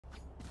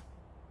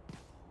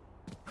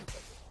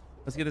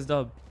Let's get this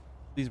dub.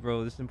 Please,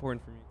 bro. This is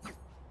important for me.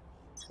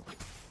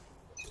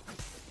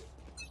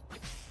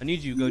 I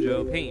need you,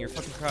 Gojo. Paint, you're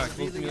fucking cracked.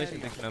 Full simulation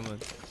addiction, Emma.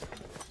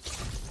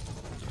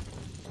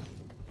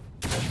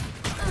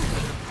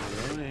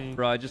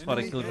 Bro, I just fought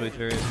a killjoy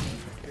turret.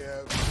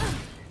 Yeah.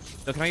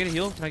 So can I get a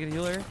heal? Can I get a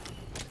heal there?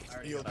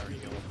 Heal.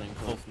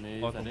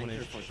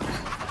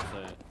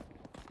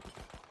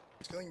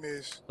 He's killing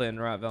maze. Playing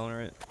rat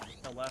Valorant.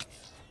 No left.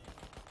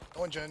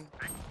 One gen.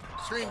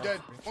 Screen dead.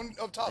 One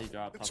up top.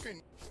 Good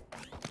screen.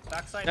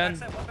 Backside, Ten.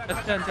 backside, one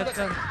That's backside. 10, that's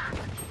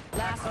 10.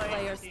 Last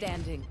player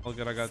standing. Oh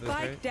good, I got this,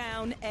 Spike right?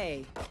 down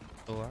A.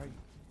 So are you?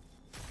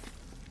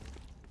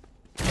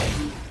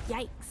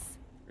 Yikes.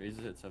 Raise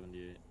it at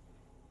 78.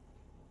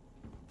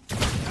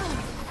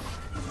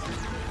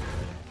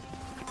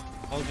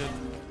 All good.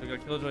 I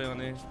got killjoy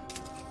on A.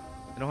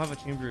 I don't have a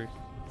chamber.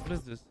 What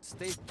is this?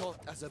 Stay taught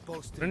as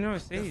opposed I to don't know a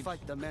stage.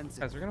 fight the men's.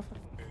 Guys, we're gonna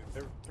fucking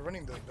They're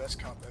running the best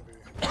comp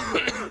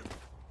ever.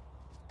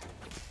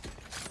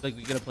 like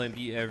we gotta play and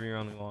beat every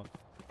round we want.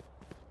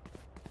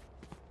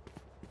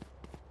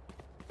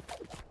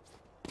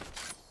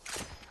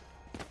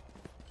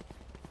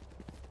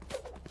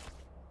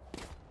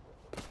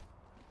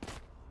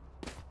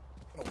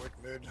 I'm gonna work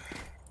mid.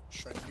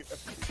 Trying to get that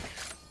peak.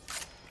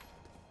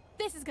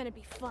 This is gonna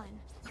be fun.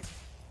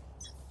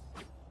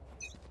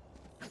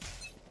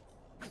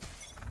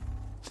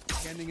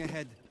 Scanning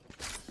ahead.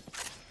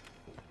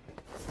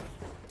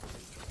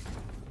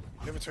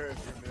 You have a turret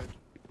for mid.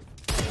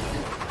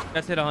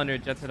 Jets hit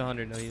 100. Jets hit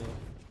 100. No heal.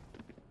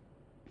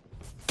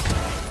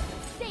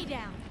 Stay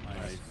down.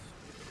 Nice.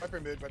 Viper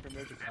mid.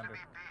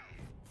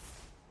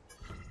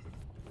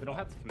 We don't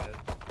have to commit.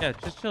 Yeah,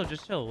 just chill.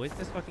 Just chill. Waste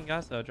this fucking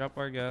gas out. Drop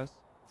our gas.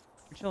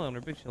 We're chilling. We're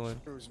big chilling.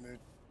 Who's mid?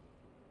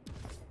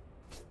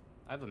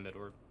 I have a mid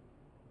orb.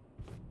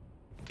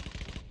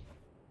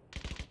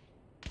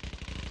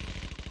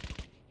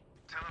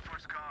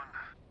 Teleport's gone.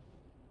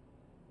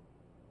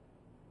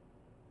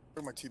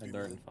 Where my TP And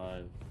they're in mid?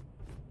 5.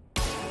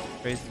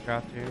 Raise the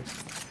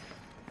crafters.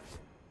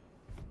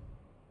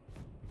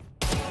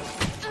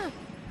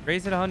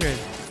 Raise it 100.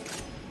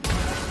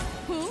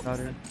 Who? Got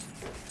her.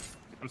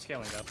 I'm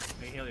scaling up.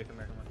 Hey, Haley, come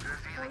here,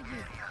 come Or you? on.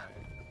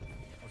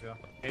 Let's go.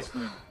 Ace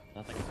clear.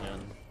 Nothing again.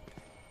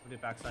 We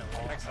did backside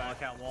wall. Backside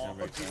cat wall.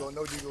 Yeah, No deagle.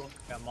 No deagle.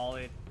 Got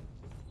mollied.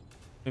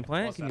 Can you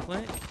plant it? Can you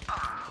plant it?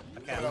 I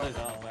can't. Get Two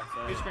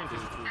backside. Screen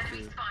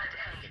two.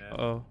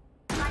 Uh oh.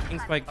 King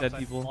spike dead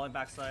people. Mollied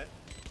backside.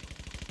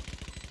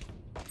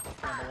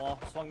 On the wall.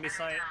 Swung me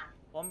sight.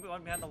 One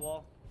behind the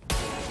wall.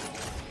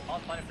 I'll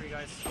find it for you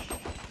guys.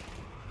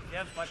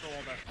 Yeah, Viper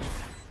wall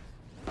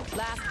there.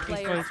 Last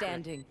player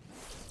standing.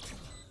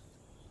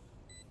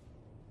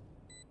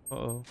 Uh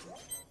oh.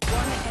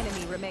 One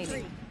enemy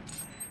remaining.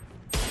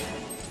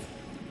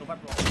 Go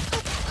Viper wall.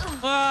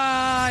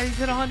 Ah, he's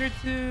hit 100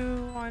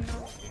 too. I know.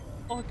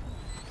 Fuck.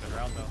 Good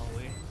round though,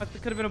 holy. That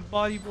could have been a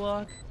body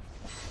block.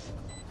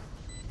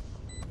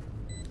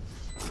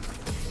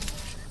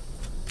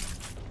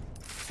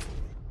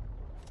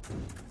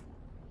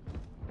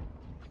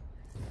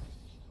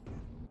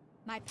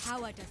 My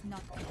power does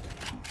not end.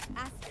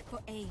 Ask for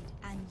aid,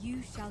 and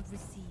you shall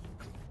receive.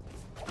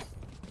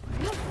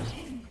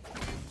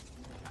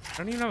 I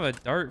don't even have a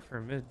dart for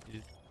mid,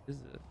 dude. What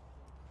is it?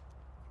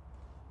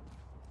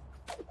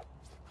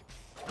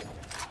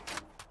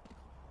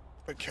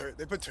 Put carrot.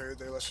 They put turret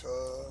there. Let's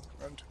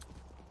round.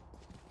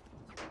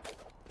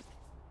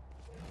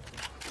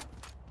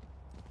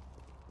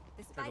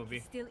 The spike B.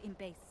 is still in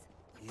base.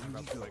 Here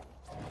we go.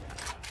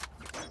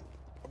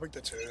 I'll break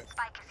the turret.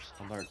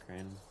 On dark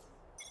crane.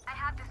 I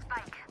have the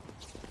spike.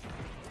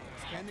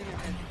 Scanning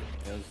ahead.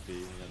 Yeah, it's B. We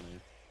got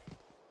knife.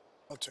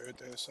 No turret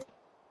there. So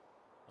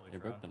You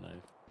broke the knife.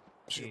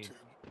 I'll shoot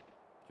two.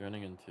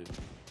 Joining in 2.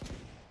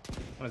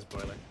 One is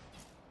boiler.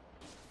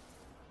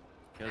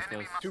 Guys,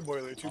 close. Two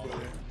boiler.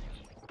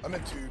 I'm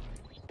in two.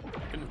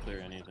 Couldn't clear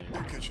anything.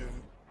 Two kitchen.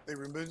 They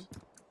room mid.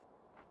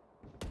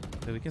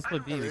 Yeah, we can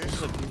split B. We can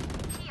split B.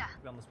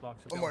 Be on this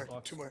box. One more.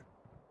 Two more.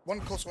 One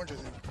close orange, I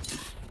think.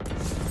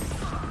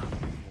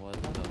 What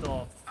the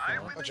The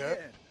fuck? A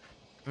jet.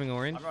 Coming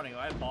orange. I'm running.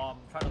 I have bomb.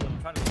 I'm trying to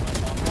live my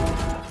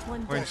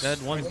bomb. Orange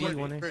dead. One B, more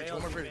one A. bridge.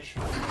 One more bridge.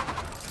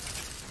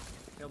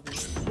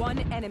 One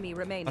enemy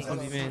remaining. That's one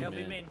B main. He'll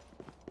be main.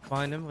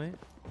 Behind him, wait.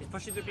 He's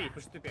pushing through B.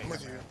 Pushing through B. I'm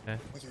with you. Okay.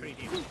 With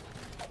Pretty you. deep.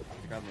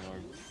 Grab my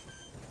orb.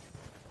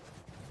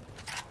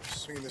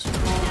 Swinging this way.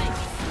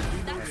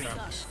 That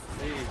sucks.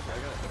 Hey, I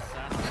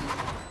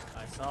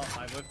got I saw.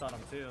 I whipped on him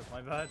too. That's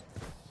my bad.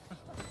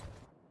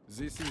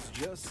 This is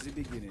just the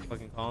beginning.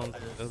 Fucking Collins.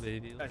 Let's go,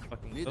 baby. Let's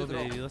fucking Need go, to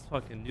drop. baby. Let's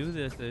fucking do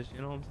this, ish.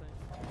 You know what I'm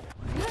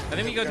saying? I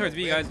think we go towards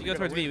B, guys. We go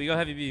towards B. We go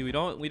heavy B. We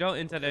don't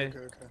in today.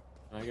 Okay.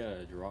 I got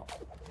a drop.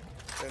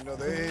 Yeah, no,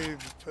 they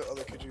put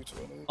other Kijutsu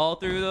on it. All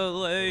through the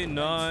lane,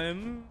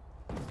 I'm.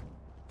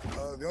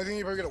 The only thing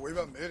you probably gotta worry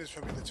about mid is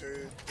probably the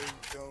turret.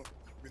 They don't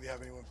really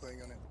have anyone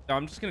playing on it. No,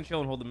 I'm just gonna chill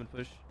and hold them and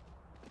push.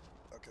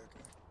 Okay.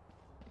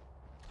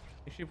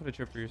 Make sure you put a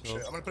trip for yourself.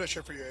 Shit, I'm gonna put a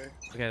ship for you, eh?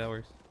 Oh, Okay, that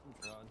works.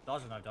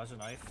 Dodge a knife. Dodge a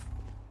knife.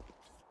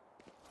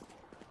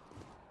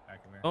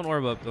 Alright, come here. Don't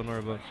orb up. Don't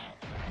orb up.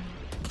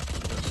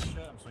 Shit,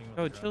 I'm swinging with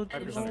Oh, the drone. chill.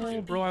 Viper's under Oh,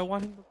 two. bro, I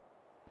want him.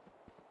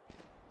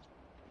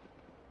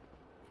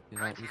 He's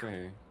right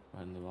here,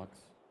 behind the box.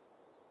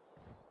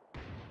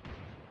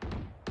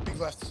 Big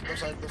left. Left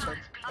side. Left side.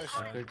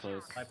 Nice. Very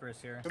close. Viper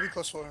is here. Could be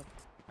close for him.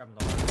 Grab him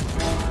the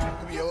wall.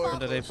 Could be yellow or When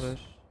did they close.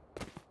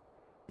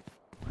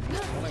 push?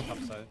 Holding top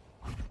side.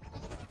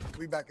 Could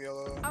be back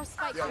yellow. Our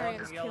spike Yeah,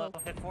 carrier is Yellow,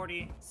 killed. hit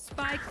 40.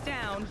 Spike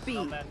down B.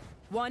 No man.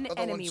 One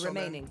Another enemy one's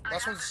unknown. remaining.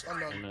 Last one's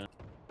unknown. Unknown.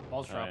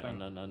 Ball's Alright,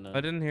 dropping. unknown.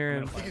 I didn't hear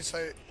him. He can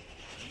say it.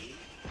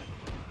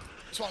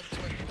 Swap.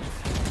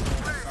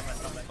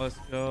 Let's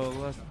go.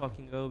 Let's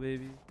fucking go,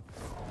 baby.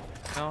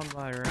 Round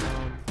by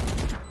round.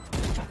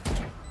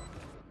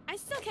 I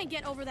still can't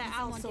get over that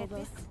owl Someone get though.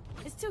 this?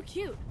 It's too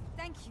cute.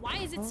 Thank you. Why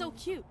is it so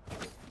cute?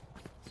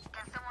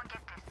 Can someone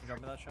get this? You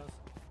drop me that shows?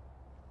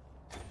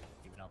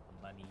 Giving out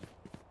the money.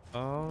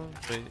 Oh,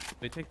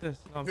 wait, take this.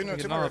 No, I'm Wait, no, taking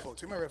take it my off. rifle.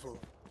 Take my rifle.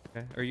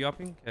 Okay. Are you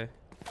upping? Okay.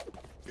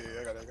 Yeah,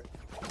 I got it.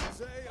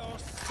 They are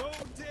so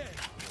dead.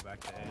 Go back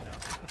to A now.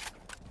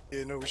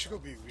 Yeah, no, we should go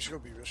B. We should go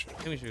B. Real shit.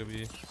 I think we should go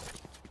B.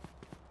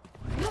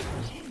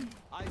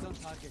 Eyes on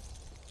target.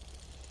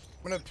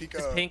 I'm gonna peek.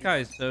 This paint guy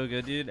is so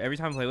good, dude. Every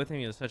time I play with him,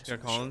 he has such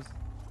good columns.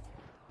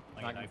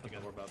 Like a knife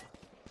together.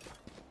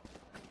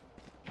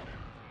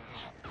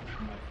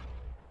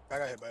 I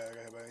got hit by it.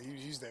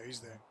 He's there.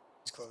 He's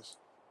close.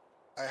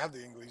 I have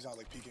the angle. He's not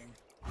like peeking.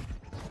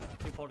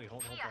 Keep holding.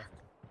 Hold left.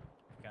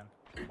 Again.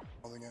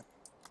 Holding it.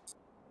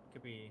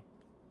 Could be.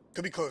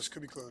 Could be close.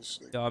 Could be close.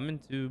 Like, Yeah, I'm in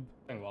tube.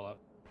 Putting wall up.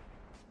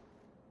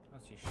 I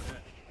don't see shit.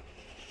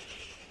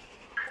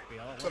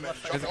 Yellow. Come in.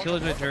 Left There's a Don't-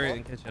 killjoy don't- turret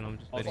in kitchen. I'm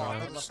just waiting Hold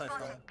on on. it. Left side's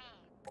coming.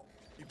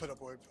 You put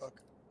up orb. Fuck. I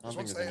There's don't one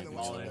think staying there's and anything.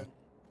 one's All in. in.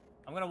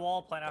 I'm gonna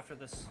wall plan after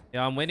this.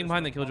 Yeah, I'm waiting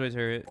behind the killjoy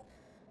turret.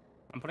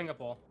 I'm putting up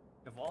wall.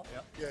 You have wall?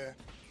 Yep. Yeah.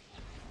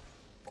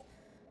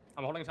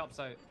 I'm holding top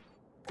side.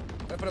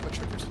 I put up a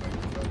trick or something.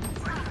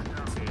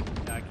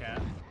 Yeah, I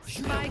can't.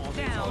 Spike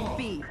down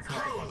B.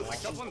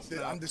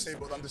 I'm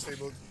disabled.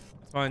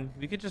 It's fine.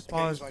 We could just I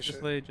can't use pause. my Just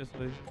shit. wait. Just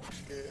wait.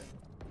 Yeah.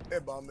 They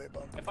bomb.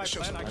 If I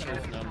plan, I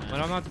can. No, man.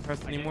 When I'm not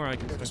depressed anymore, I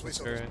can Yeah, just just push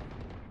wait the till-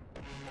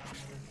 turret.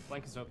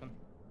 Flank is open.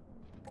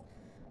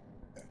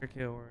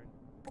 Okay, Warren.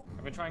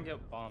 I've been trying to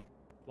get bomb.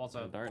 Walls So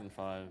up. dart and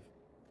 5.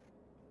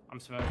 I'm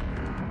smoking.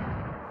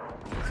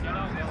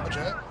 Yeah, A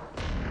jet.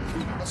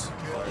 That's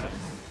good.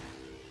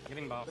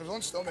 Getting bomb. There's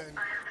one snowman.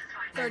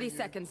 30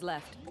 seconds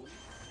left.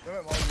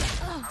 Snowman mom.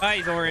 Ah,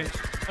 he's orange.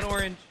 An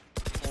orange.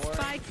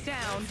 Spike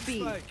down B.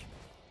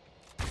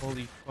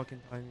 Holy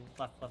fucking timing.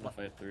 Left. I'm gonna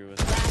fight through with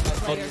Last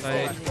Both player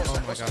sides. standing. Oh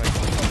my god.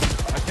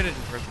 I could have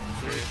just ripped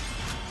the turret.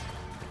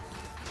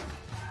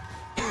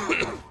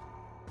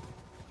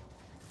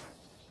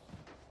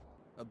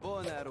 A bow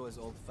and arrow is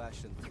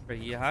old-fashioned. But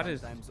he had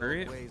his Sometimes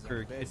turret old ways for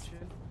are a best.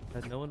 kitchen.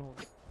 Had no one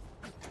hold.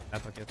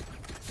 That's okay.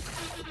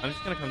 I'm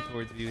just gonna come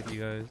towards you with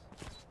you guys.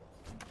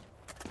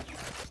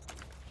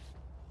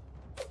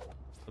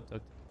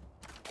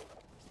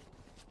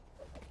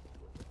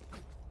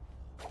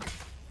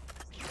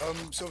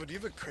 Silva, do you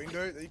have a crane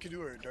dart that you can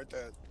do, or a dart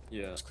that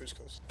Yeah. is clears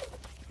coast?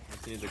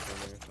 I need the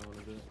corner if I want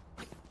to do it.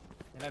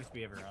 It has to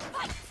be every round.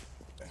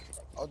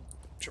 I'll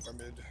trip our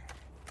mid.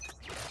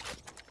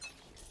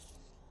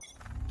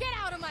 Get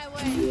out of my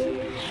way.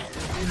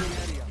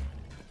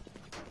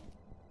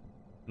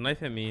 The knife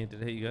hit me.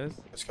 Did it hit you guys?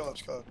 Let's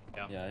go.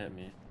 Yeah, it hit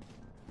me.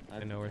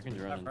 I know where can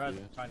it's run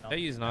into you. I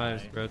use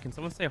knives, bro. Can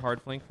someone say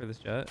hard flank for this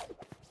jet?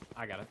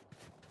 I got it.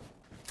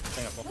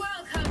 Stay up.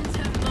 Welcome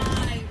to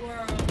my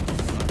world.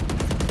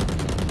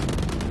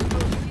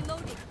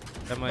 Reloading.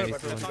 That might be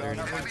Flank, someone flank,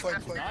 there. flank,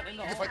 flank, flank. You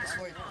can fight this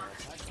flank.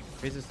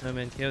 Raise the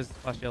snowman. KO's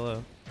flash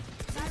yellow.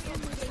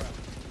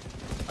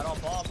 I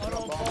don't bomb.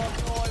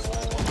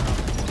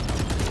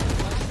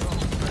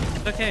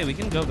 It's okay. We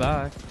can go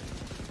back.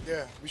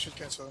 Yeah, we should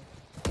cancel.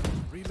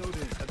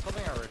 Reloading. That's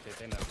something I rotate.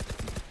 They know.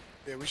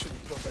 Yeah, we should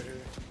go fight here.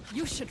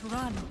 You should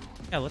run.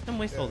 Yeah, let them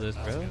waste all this,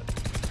 bro. We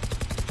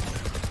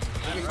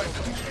can fight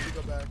flank, we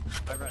go back.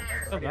 I run.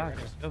 Go back.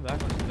 Just go back.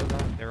 Just go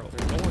back. They're all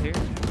here.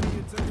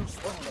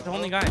 What The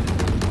only guy.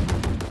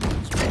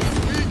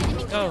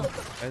 Go.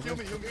 Guys, Heal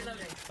me.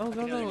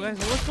 go, guys.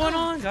 What's going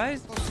on,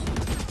 guys?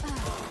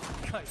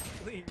 Guys,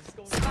 please.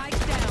 Go. Spike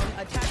down.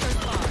 Attacker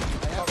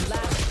spawn.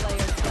 Last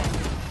player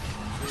standing.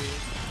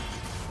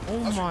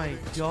 Oh my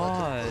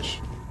god.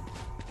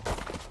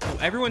 Oh,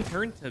 everyone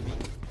turned to me.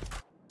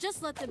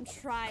 Just let them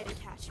try to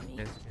catch me.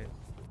 Yes, okay.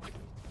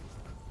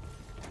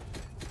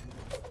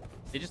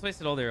 They just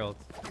wasted all their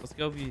ults. Let's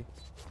go B.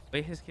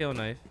 Wait his KO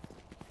knife.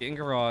 Get in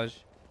garage.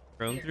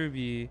 Drone through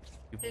B.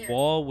 We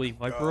wall, we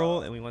viper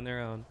roll, and we won their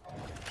round.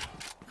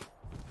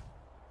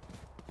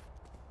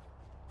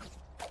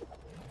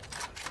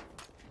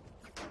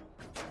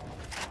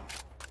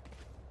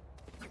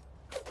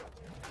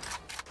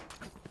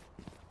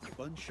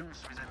 One shot.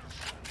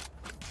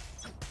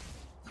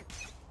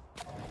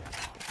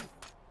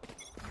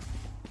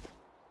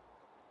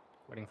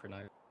 Waiting for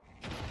night.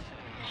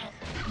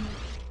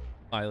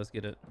 Alright, let's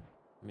get it.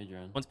 Mid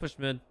run. One's push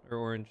mid or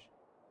orange.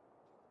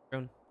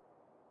 Drone.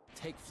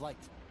 Take flight.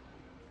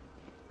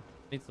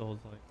 Needs the whole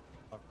thing.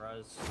 Fuck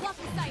res. Block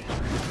the sight.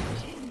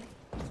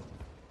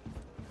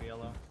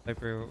 Yellow.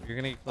 Viper, you're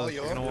gonna get close.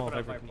 You're yellow? gonna wall. Put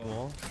up Viper, can you Viper.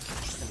 wall?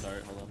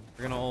 Dart, hold on.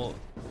 You're gonna ult.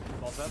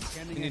 Ult up. You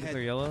Scanning need to ahead.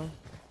 clear yellow.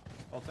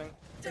 Ulting.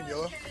 In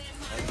yellow.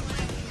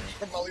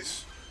 From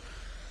Molly's.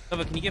 Oh,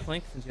 but can you get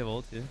flanked since you have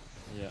ult too?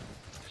 Yeah.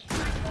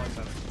 Ult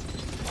up.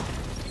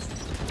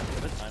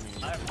 Good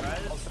timing. I have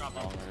res. Bomb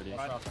already.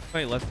 Right.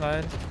 Wait, left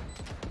side.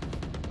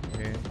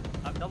 Here.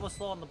 I'm double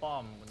slow on the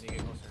bomb when you get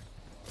closer.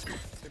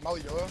 Hey,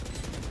 Molly yellow.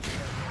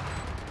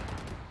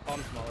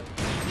 Bomb's molly.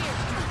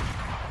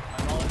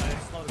 I'm all I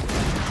slowed it.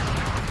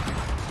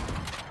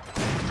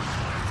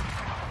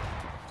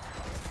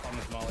 Bomb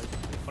is molly.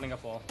 Putting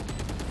up wall.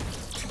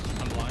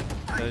 I'm blind.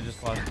 So I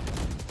just lost.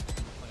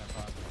 Putting up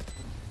front.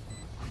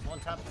 One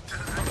tap.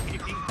 Can you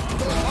ping?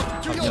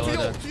 Two yellow, yellow,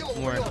 yellow, two yellow,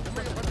 more. yellow.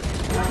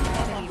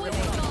 Enemy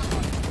remaining.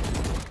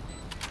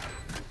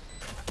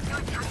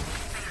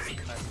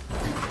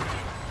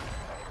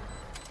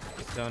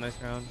 So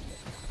nice round.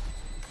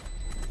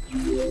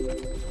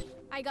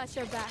 I got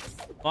your backs.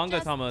 Longo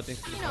Just, Tama,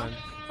 thanks for the You know, time.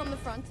 from the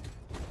front.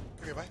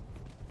 Okay, bye.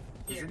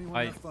 Does anyone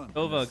Alright, have fun?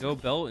 Nova, go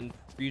belt and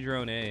free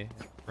drone A.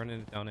 Running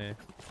it down A.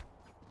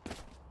 Come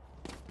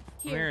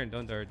here Here. and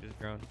don't dart, just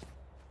drone.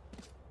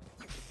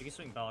 You can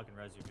swing Balak and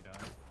res if you don't.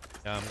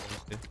 Yeah, I'm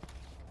going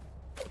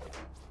to.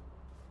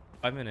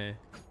 5 in A.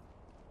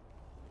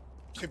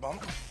 Say bomb.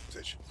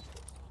 Sage.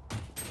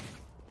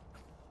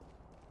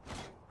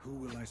 Who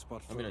will I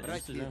spot I mean, I first?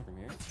 just sit down from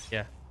here.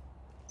 Yeah.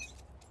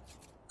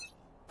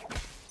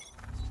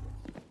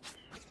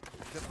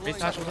 Deploy Face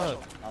Tash was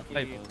up.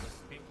 Pipe.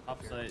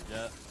 Upside,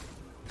 Jet.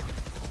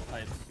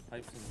 Pipes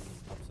and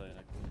upside.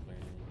 I couldn't clear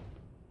any.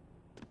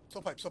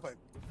 Still pipe, still pipe.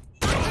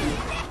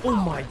 Oh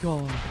my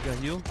god. You got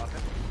heal?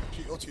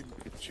 She ulted.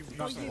 She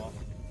Cross the wall.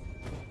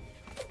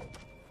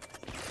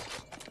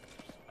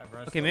 I have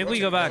res. Okay, maybe we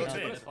go back.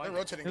 They're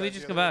rotating. Maybe we guys,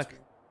 just yeah, go they're back.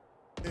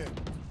 rotating.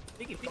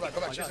 Yeah. Go back,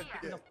 go back. Chase it.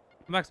 Yeah. Come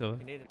back, Sova.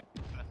 He needed it.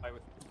 Fight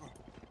with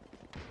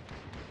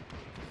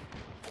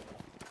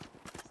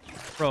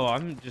Bro,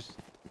 I'm just...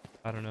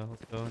 I don't know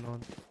what's going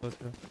on. Let's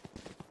go. all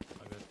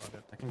good, all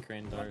good. I can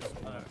crane dart.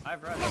 I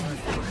have res. I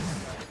have res.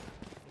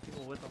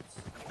 People with us.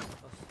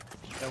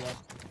 They won't.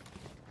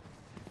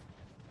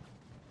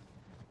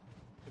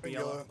 Could be In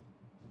yellow. yellow.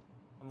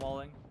 I'm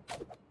walling.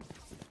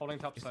 Holding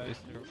top side.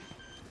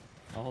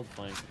 I'll hold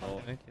flank.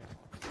 Oh, Thank you.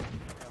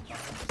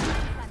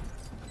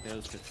 yeah, it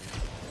was 15.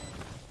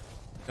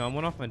 No, I'm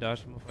one off my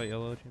dash. I'm gonna fight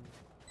yellow. Team.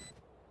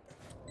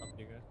 Up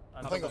you good.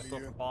 I'm think double I'll be slow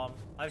you. for bomb.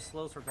 I have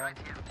slows for bomb.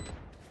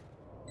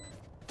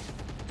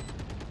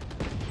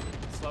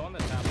 Slow on the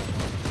tap.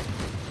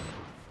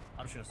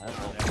 I'm just gonna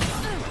slow it down.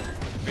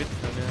 Great to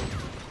come in.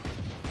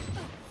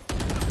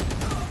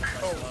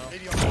 Oh,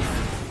 80 on the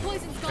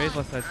Poison's Great gone.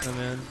 left side come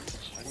in.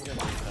 I can get a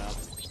tap.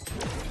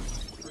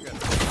 We're good.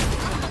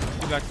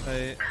 Two back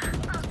side.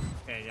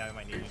 Okay, yeah, we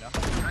might need you now.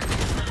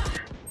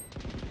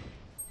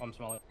 I'm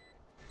smaller.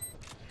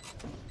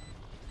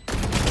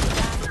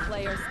 Last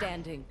player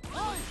standing.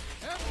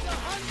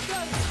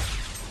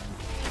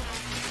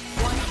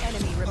 One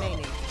enemy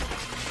remaining.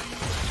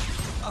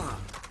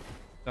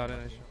 Got it,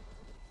 nice shot.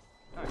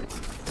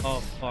 Nice. Oh,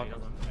 fuck. He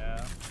doesn't.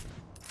 Yeah.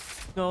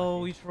 No,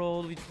 we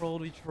trolled.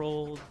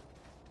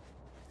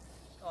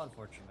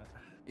 Unfortunate.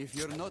 If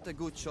you're not a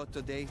good shot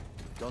today,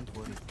 don't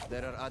worry.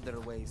 There are other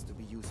ways to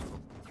be useful.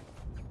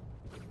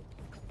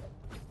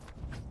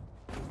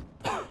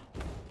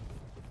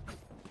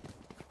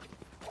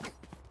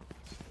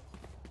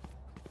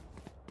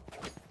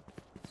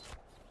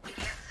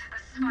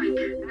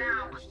 Spike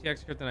now.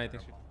 TX kryptonite,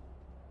 thanks for...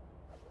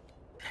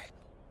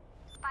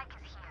 Spike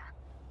is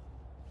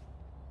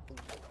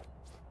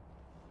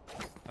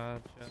here.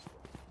 Jet.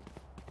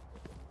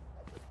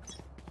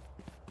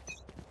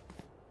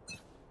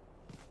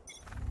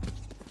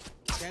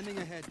 Scanning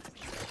ahead.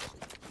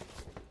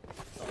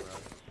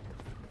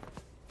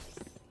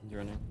 You're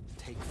running.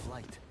 Take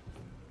flight.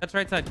 That's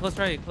right side. Close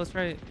right.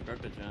 You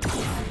broke the gen.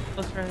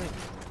 Close right.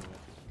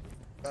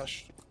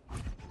 dash.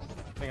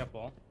 Ping up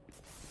wall.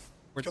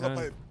 We're Kill the done.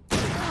 pipe.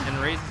 And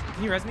Raze,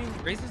 can you res me?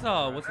 Raze is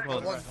what's it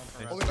called? One.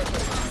 Okay. Holding back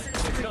side.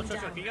 Chill.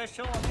 Can you guys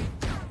chill on me?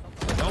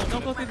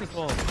 Don't go through this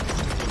wall.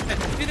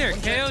 Hey, be there.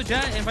 KO,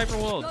 Jet, and Viper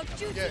World. Go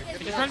shoot Yeah, it.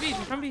 get Just run B.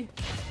 Just run B.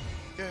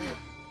 Yeah,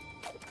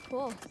 yeah.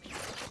 Cool.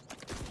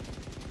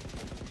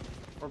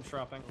 Orb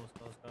strapping. Let's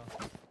go.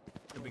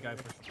 Could be guy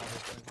push.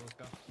 Let's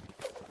go.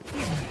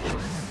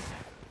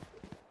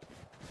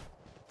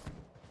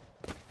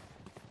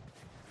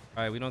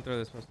 Alright, we don't throw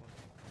this first one.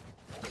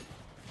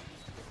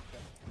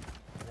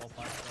 Wall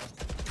flank.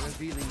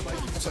 Revealing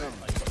Side.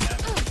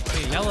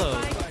 Hey,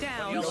 yellow. Spike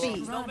down. Yellow.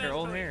 B. Their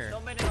old hair.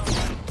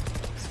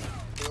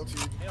 They ulted.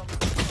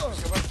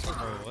 Let's go back.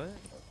 Bro, what?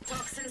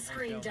 Toxin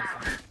screen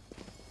down.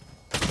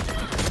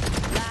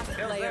 Last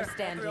player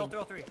standing.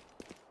 303.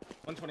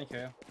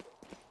 120k.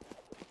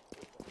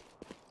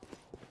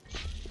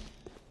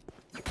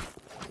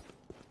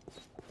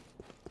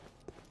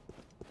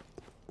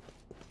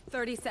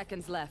 30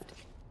 seconds left.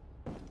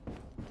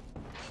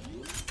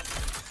 You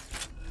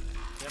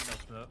have no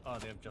smoke. Oh,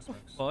 they have just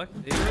smokes. Fuck,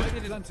 they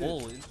rotated an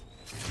old.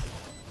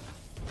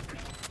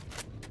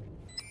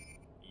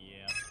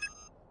 Yeah.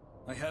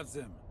 I have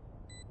them.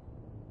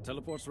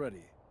 Teleport's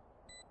ready.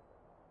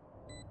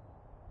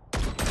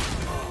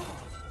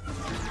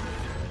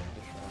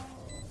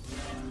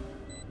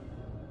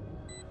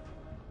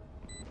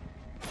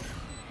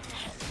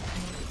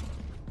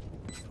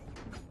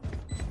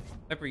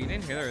 Pepper, you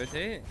didn't hear that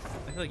rotate?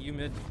 I feel like you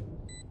mid.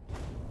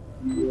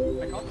 Let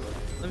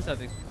me stop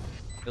this.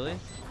 Really?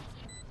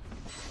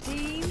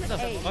 Team What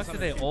the A. fuck did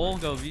they all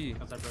go B?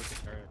 Because I broke the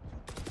turret.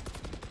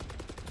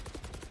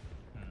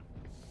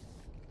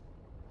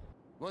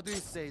 What do you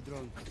say,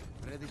 drone?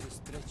 Ready to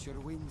stretch your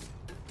wings?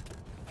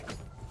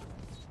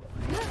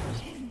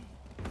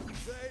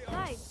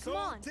 Guys, come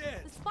on.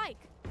 The spike.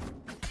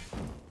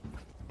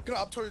 Gonna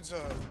up towards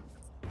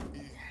B.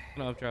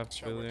 No, up drop.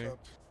 Try to work Really. up.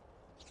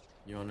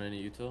 You want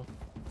any util?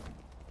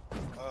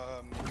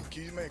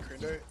 Can you use my crane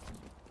dart?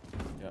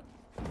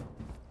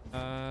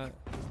 Yeah.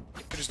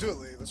 Just do it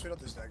late. Let's wait out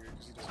this dagger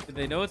because he doesn't.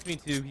 They know it's me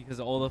too because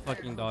of all the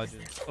fucking dodges.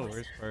 That's the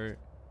worst part.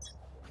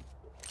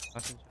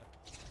 Nothing.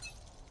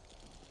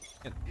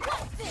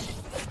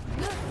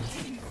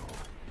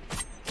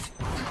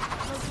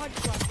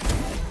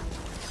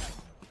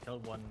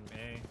 Killed one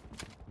A.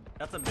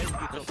 That's a mid.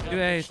 You killed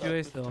 2A,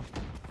 2A still.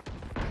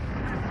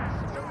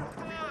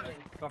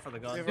 Go for the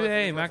gun.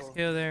 2A, max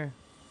KO there.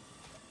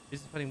 He's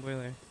just fighting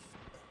boiler.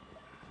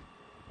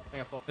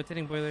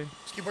 Rotating boiler.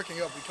 Just keep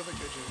working up. We killed the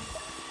kitchen.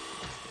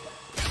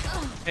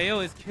 KO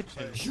is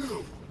kitchen.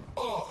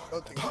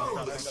 Nothing.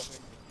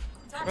 Nothing.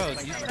 Bro,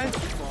 these guys.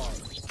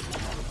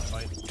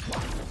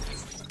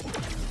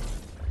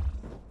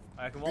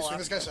 I can We wall swing out.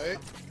 this guy's sight.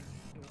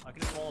 I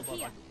can just wall above.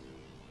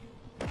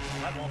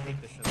 I won't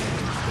take this shit.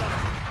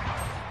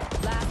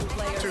 Last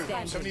player Two.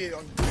 standing. 78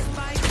 on.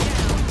 Spike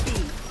down B.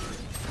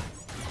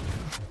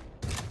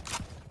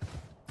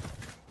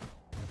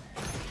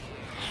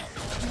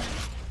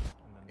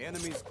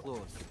 Enemies close.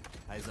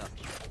 Eyes up.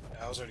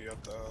 Yeah, I was already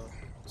up though.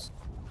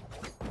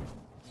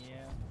 Yeah,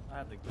 I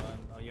had the gun.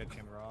 Oh, you had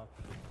chamber off.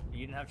 You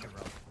didn't have chamber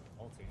off.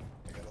 Ulti.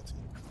 I got ulti.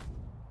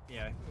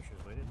 Yeah, I think we should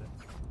have waited then.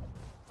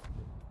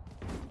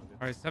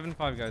 Alright,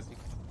 7-5 guys.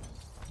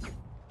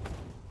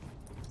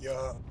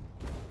 Yeah.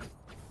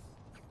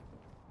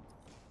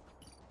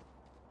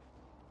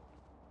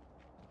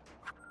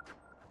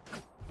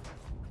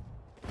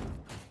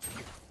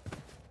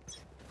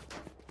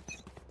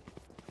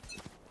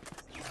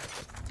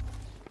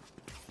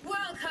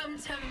 Welcome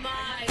to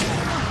my.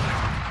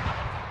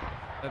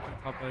 That's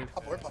a top like.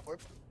 Pop warp, pop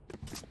warp.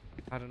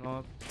 I don't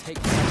know. Take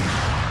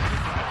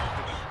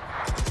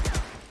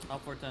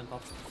Top 410,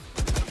 top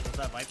Was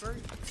that Viper?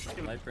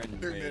 Viper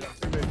and They're Raid. mid.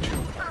 They're mid.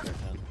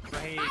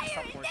 Hey,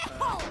 support.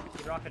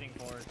 He's rocketing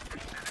forward.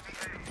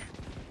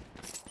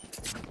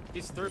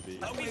 He's third.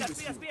 Oh,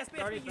 BS, you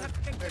have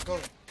to Hey, go.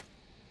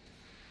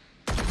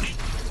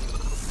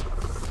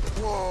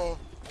 Whoa.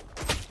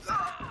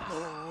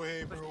 No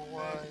way, bro.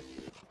 Why?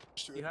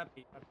 Just do You it. have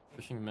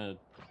Pushing mid.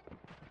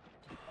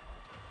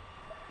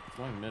 It's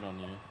going mid on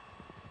you.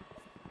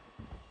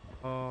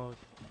 Oh,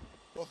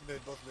 Both mid,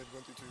 1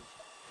 through 2.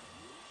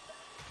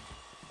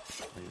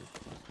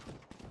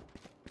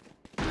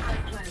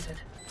 Planted.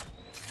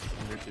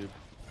 Under tube.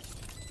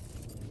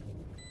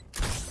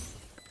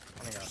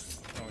 Oh my god.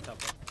 Oh, we're top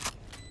one.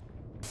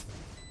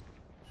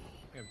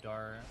 We have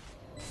Dar.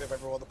 They have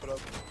everyone to put up.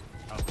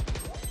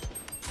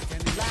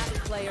 Last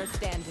player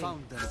standing.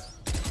 Found them.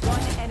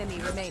 One enemy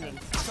remaining.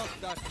 Shock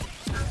dart.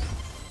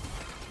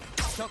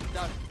 Shock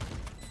dart.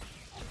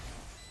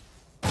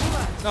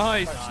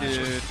 nice,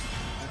 dude.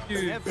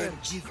 Dude. Never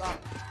give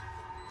up.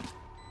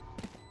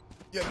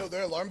 Yeah, no,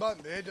 their alarm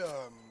bot mid.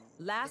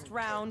 Last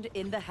round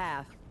in the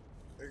half.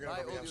 They're Buy gonna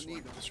all probably have you swarm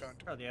need. this round.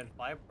 Bro, they had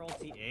 5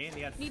 ulti A and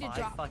they had Need to 5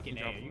 drop. fucking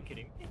A. Are you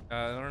kidding me?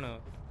 I don't know.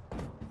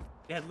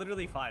 They had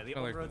literally 5. They I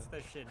like overwrote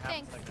that shit in half a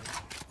Thanks. second.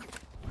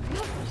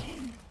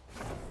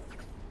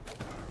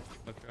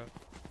 Okay.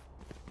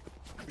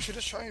 We should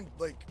just try and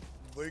like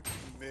work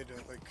mid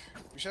and like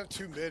we should have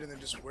 2 mid and then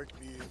just work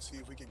B and see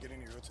if we can get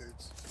any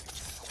rotates.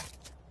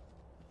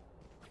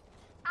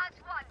 As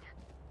one.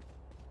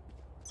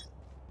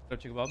 Go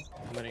check Bob.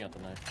 I'm getting out the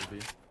knife to be.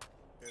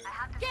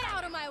 Yeah. Get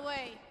out of my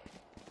way.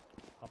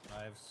 Pop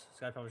knives. This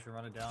guy probably should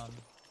run it down.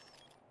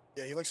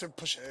 Yeah, he likes to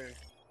push A.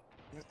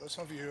 That's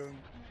not for you.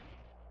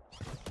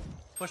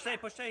 Push A,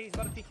 push A. He's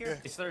about to peek here. Yeah.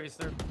 He's third, he's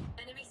third.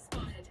 Enemy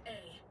spotted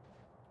A.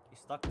 He's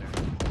stuck there.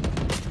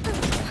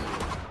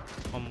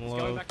 I'm going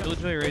low. back up.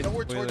 Killjoy raised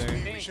Nowhere towards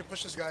boiler. B. We should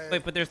push this guy.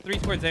 Wait, but there's 3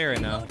 towards A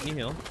right now. Can you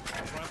heal?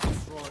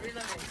 Reloading.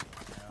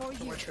 For Don't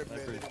you. trip mid.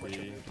 Viper Don't B.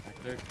 trip mid.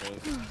 They're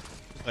close.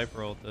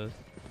 Viper ult this.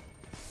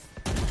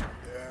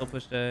 Yeah. Still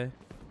pushed A.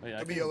 Wait, I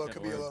Could be can yellow, get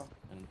could be orb yellow.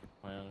 And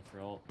plan for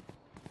ult.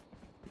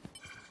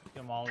 Get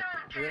them all.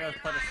 We're gonna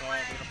play the Saul. We're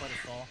gonna play the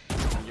Saul.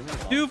 Give me the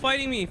 2 ult.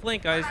 fighting me.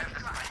 Flank, guys.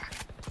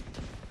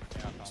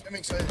 Yeah, I'll I'm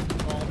excited.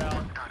 Fall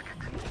down.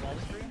 Fall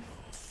the tree.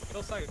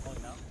 Still sight.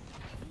 Falling down.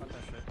 Fuck that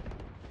shit.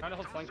 Trying to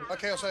hold flank.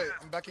 Okay, I'll say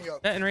I'm backing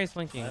up. Jet and Ray's I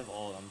flanking. have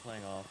ult. I'm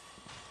playing off.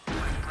 You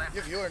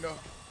have heal or no?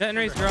 Jet and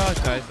Ray's garage,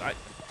 guys.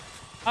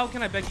 How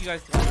can I beg you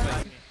guys to come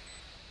back?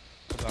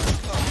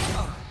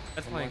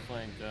 That's One more fine.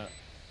 flank, Jett.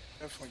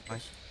 Definitely.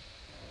 Nice.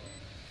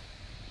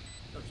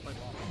 Oh, just play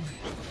long.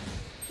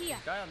 Here.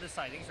 Guy on this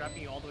side, I think he's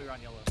wrapping you all the way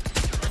around yellow.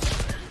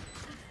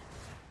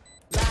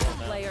 Last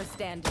player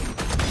standing.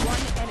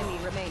 One enemy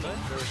remaining. Yeah,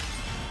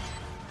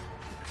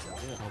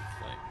 help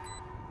flank.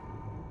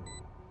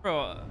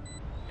 Bro,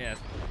 yeah.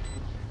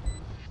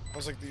 I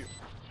was like the.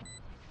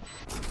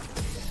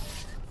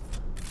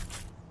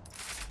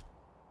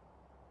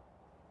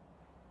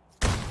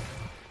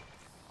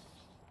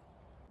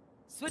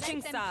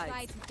 Switching Let them try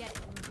sides. to get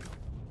me.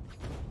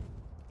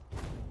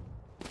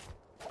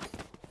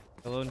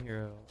 Alone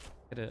hero.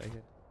 Get it, I get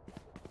it.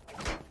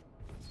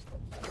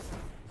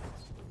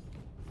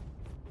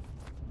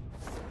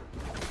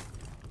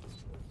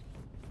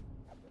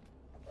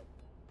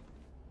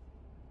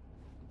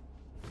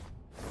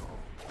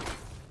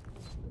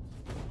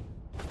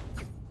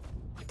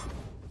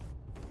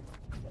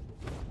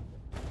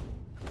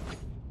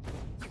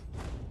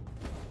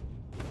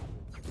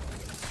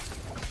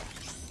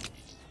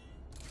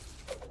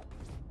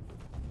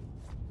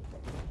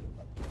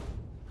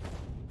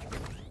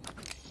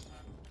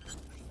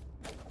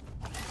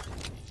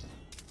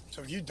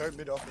 So you dart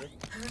mid off, right?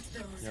 Hurt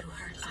those who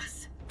hurt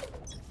us.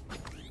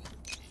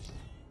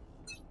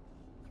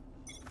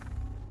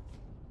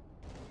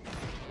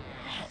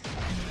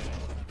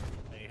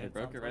 They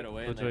broke it right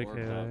away Go and they JK, warped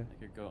out. right?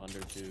 They could go under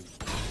tube.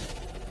 I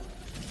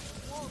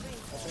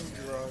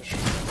think garage.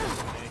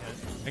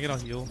 I get all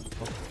heal.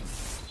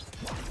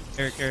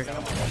 Eric. Hey,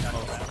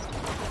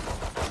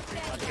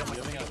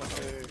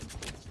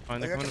 Fine,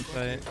 they're coming to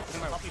site.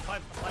 Copy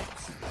 5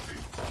 fights.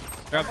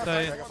 They're up I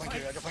site. got flank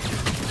here. I got flank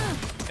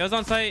here. Goes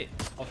on site.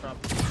 I'll trap.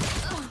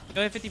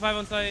 Go hit 55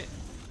 on site.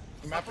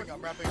 I'm wrapping.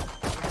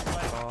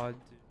 God.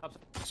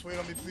 Just wait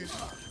on me, please.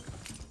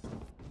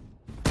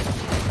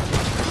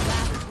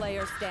 Last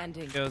player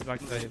standing. Goes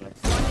back site.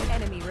 One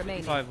enemy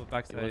remaining. 55 with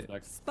back He was site.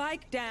 back.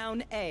 Spike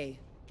down A.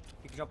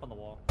 You can jump on the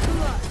wall.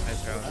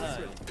 Nice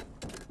round.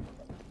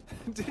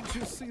 Did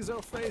you see their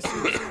faces?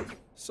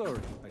 Sorry.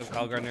 Goes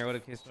Kyle Gardner with a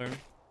case storm.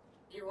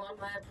 You want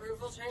my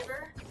approval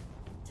chamber?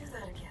 Do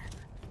that again.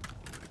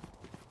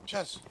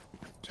 Chess.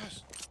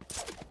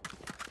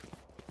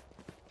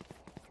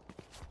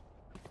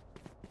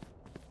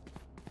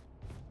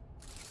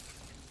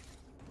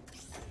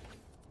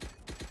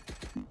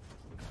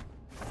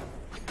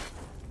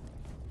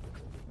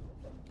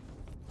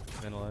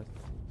 Vandalized.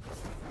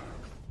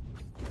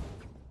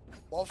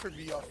 Wall for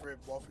B off rip.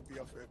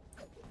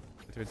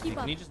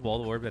 Can you just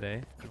wall the orb at A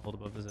and hold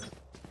above the zone?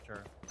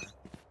 Sure.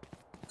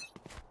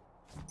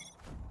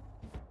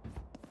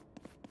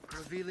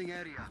 Revealing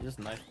area. Just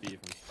knife B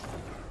from.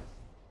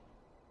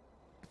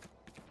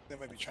 They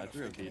might be I trying to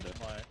threw a fake B me.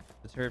 though. Why?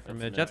 Let's hear it from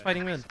That's mid. mid. Jett's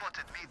fighting mid.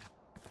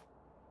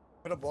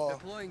 Put a ball.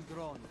 Deploying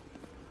drone.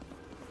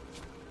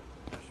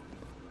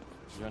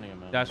 He's running a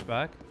man. Dash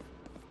back.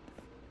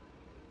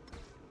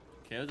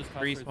 KO just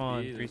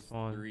Respawn, There's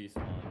respawn. 3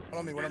 spawn.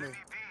 One on me.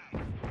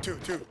 Two.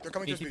 They're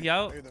coming Can to you me. TP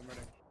out? I hear them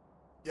running.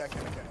 Yeah, I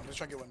can. I'm just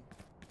trying to get one.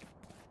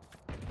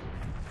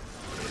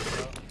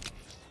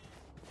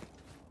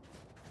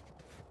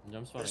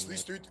 Jump spotting. There's at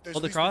least mid. three. There's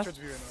Hold at the least cross. three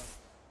towards me right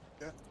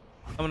now.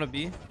 I'm gonna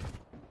B.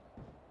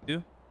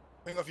 2.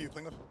 Playing off you. I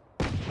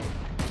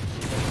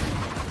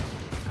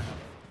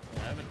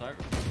have a dart.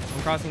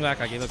 I'm crossing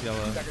back. I gave up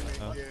yellow. Back at me.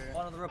 Oh. Yeah.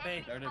 One on the rope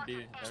A. Dart at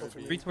B. Dart at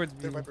B. 3 towards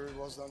B. Their Viper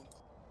wall's done.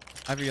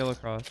 I have a yellow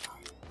cross.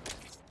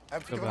 I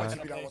have to Go give my back.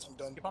 TP down once I'm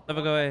done. Keep up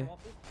Never the go wall, A. keep up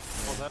the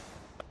wall,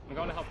 I'm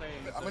going to help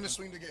I'm gonna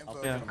swing to get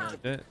info. Yeah, Yeah.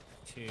 good. please.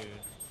 Two.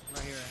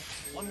 Right here.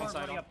 One more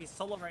running up. He's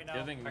solo right now.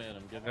 Giving mid.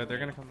 I'm giving. They're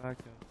gonna mid. come back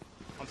to him.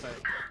 on site.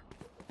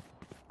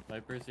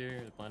 Viper's here.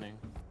 They're planning.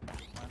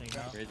 Planning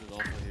now. Raze is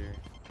also here.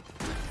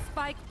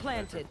 Spike Viper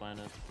planted.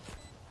 planted.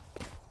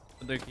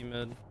 They're key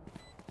mid.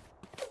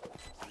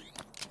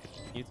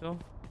 Util?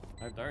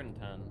 I have dart in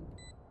 10.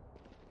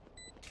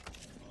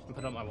 I'm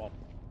put on my wall.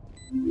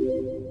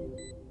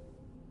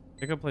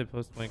 They can play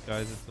post point,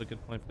 guys. It's a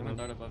good point for I'm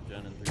gonna them. dart above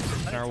Jen in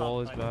 3. Our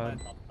wall is bad.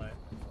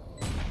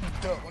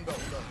 One belt.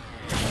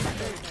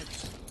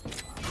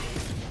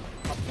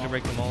 You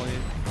break them all.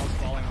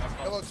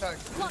 Yellow tag.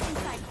 Block in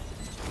sight.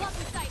 Block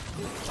in sight.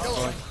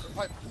 Yellow.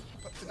 Pipe.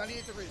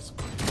 98 to raise.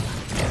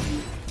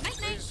 Nice,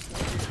 nice.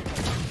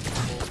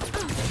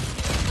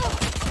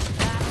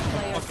 Last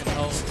player Fucking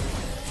hell.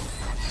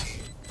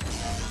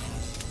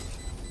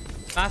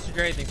 Master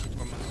Dre thinks it's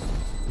for months.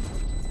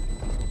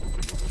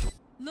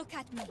 Look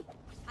at me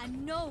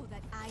and know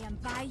that I am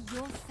by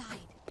your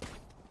side.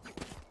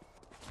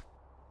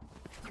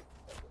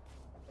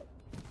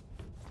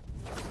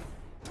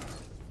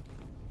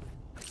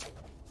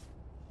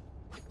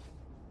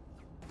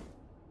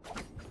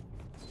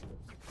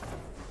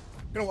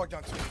 Gonna walk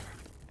down 2.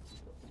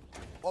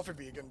 Wall for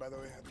B again, by the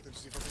way. I think they're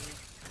just defending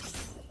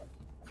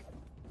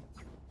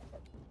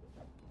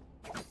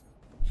me.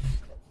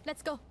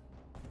 Let's go.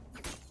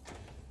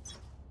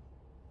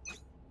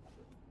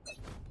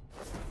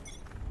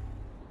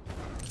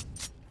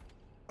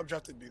 I've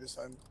drafted B this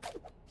time.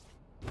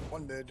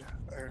 One mid.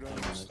 I heard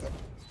one step.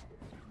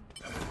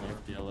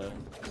 yellow.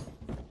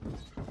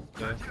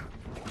 Okay.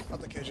 Not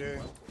the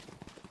KJ.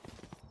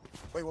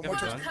 Wait, one Yeah, more we're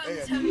time. done.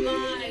 Hey, To my world.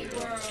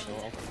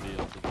 Oh, off the B,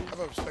 off the B. I have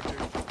a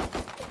spectator.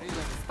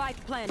 Spike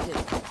planted.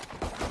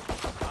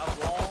 Out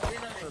wall.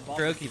 Or bomb.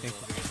 Karaoke, thank you.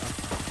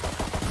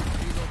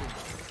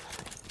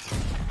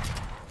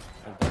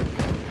 I have dart.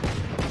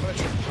 I'm gonna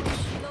check.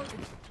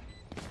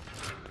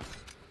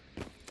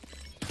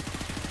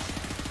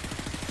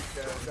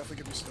 Yeah, definitely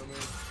give me snow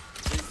move.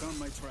 Take on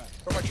my track.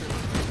 Throw my trip.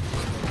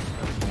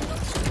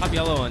 Top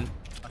yellow one.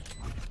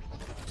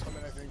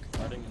 Summon, I think.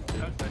 Darting in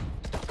two.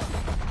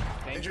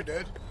 Danger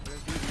dead.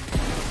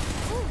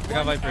 I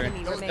got Viper.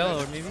 enemy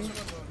Yellow, remaining. maybe.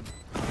 Use.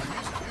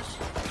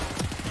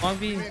 Long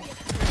B.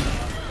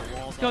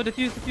 Let's go,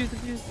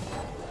 defuse.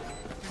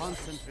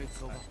 Concentrate,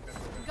 Sova.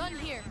 Gun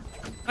here.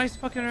 Nice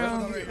fucking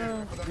round. Right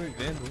here. Put them right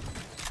here. Vandal.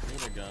 I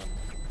need a gun.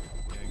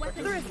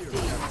 Weapon Thrifty.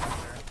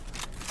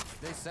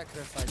 They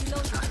sacrifice.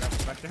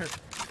 Spectre.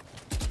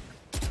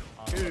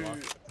 Dude,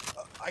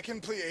 I can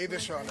play A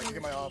this round. I can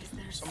get my op.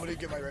 Somebody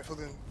get my rifle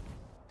then.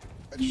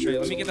 I just Wait,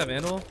 shot let me get that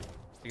someone. Vandal.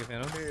 Take a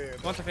Phantom. Yeah.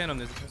 I want the Phantom.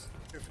 There's Here,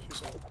 here's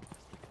someone.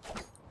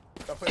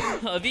 I'll play.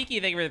 a Viki,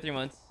 thank you for the 3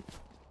 months.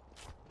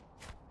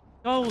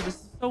 Oh, this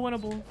is so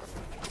winnable.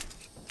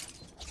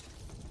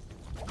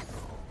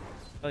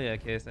 Oh yeah,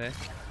 KSA.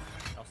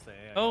 I'll stay.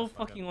 Oh,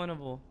 fucking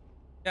winnable.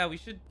 Yeah, we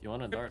should You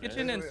want a dart?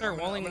 kitchen eh? and Wait, start I'm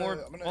gonna- walling I'm more,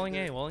 gonna- I'm gonna walling do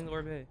A, it. walling the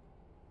orb A.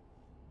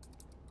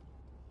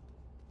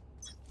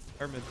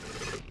 Start mid.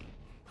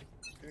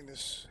 Getting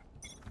this.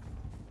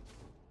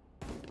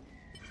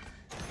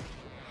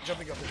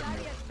 Jumping up.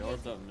 Jumping up. The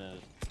orb's up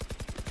mid.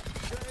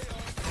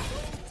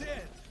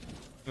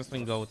 Just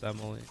swing go with that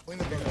molly. Pulling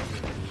the belt.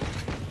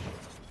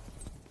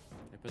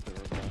 They put the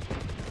orb down.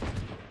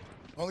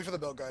 Only for the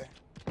belt guy.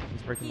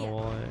 He's breaking the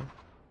wall. Eh?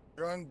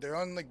 They're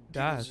on like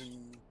Dash. dudes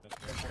and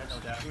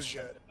who's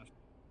Jet.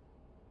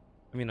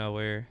 I mean,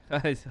 where?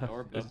 The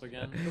orb's up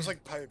again. It was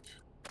like pipe.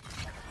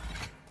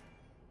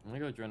 I'm gonna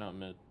go drone out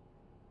mid.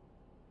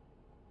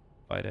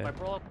 Fight it.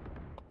 Viper roll up.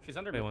 She's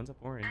under Wait, me. one's up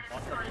orange.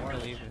 Watch the I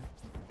orange. leave it.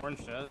 Orange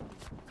shit.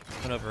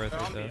 One over They're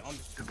right on me. though. On...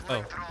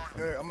 Oh,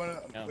 Yeah, I'm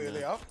gonna. Yeah, Wait, are man.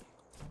 they out?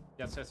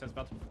 Yes,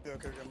 about to. Yeah,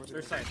 okay, I'm Third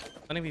rotating. side.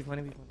 plenty B,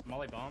 plenty B.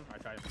 Molly bomb. I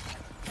tried.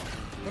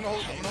 I'm gonna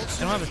hold.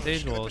 They don't have a stage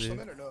Should I wall, push dude. them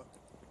in or no?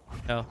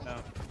 No. No.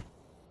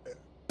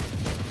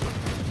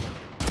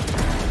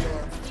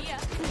 Yeah.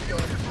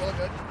 Well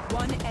dead.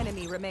 One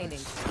enemy remaining.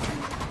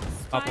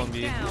 Top one Spike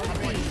B. down. Give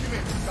me. Got it.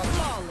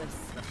 Flawless.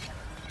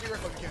 Give me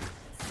rifle if you can.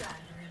 Sad,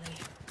 really.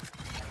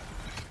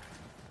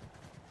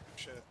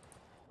 Shit.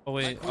 Oh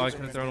wait, oh, I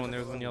could have thrown one. There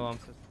was one yellow. I'm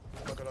so...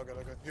 Okay.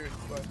 Here,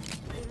 go ahead.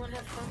 Anyone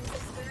have funds to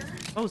spare?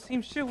 Oh,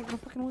 same shit. We're gonna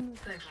fucking win this.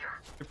 Thank you.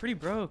 They're pretty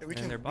broke, Yeah, we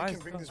man. can, They're we buys. can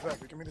bring this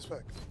back. We can bring this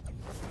back.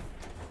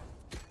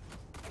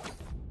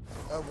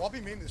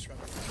 Wabi main this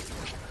round.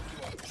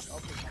 I'll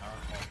play.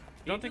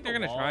 You don't think they're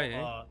gonna try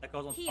it? That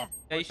goes on Here. top.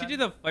 Yeah, you should do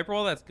the Viper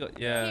wall. That's good.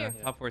 Yeah, Here.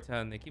 top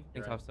 410. They keep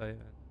You're things top side.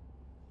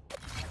 If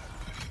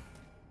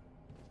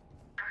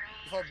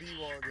I B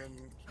wall again,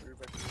 screw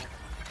back to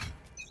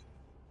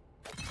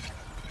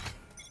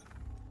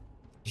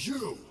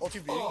You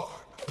ulti B. are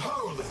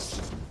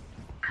powerless.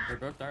 They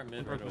broke dart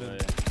mid Broke right mid. away.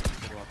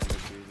 They're walking mid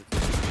too.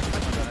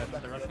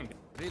 They're rushing.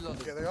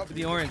 Reloading. Yeah, they're up. Could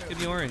be orange. Could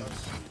be orange.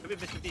 Could be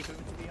bitch B. Could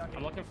be on.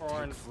 I'm looking for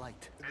orange.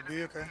 Flight. Could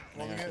be okay.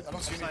 Rolling Yeah. it. I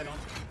don't see Side anything. on.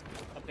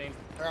 Up Dane.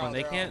 They're Come on, out,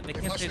 they they're can't- out. they They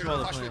can't flash stage through, wall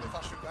the flash through, plan. they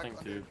flash through, back, Think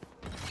back. tube.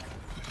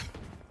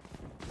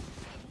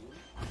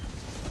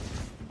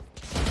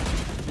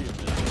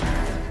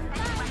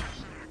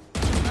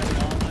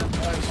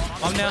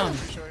 I'm down.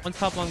 Sure. One's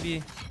top long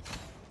B.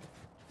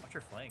 Watch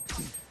your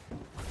flanks.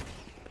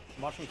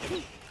 I'm watching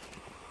Kitty.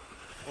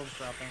 Hold the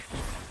strap Yeah,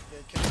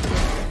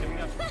 Giving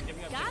up.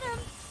 Got him.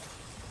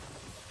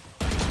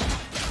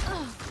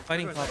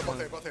 Fighting top both one.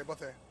 there, both there, both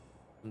there.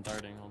 I'm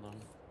darting, hold on.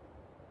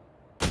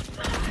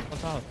 On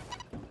top.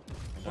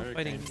 Darted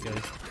Fighting came. you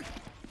guys.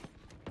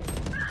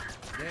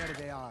 There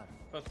they are.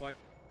 Close white.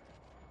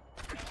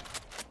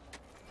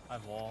 I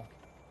have wall.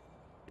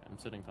 Yeah, I'm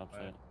sitting top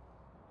side.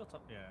 Still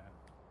top. Yeah.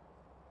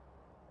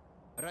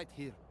 Right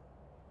here.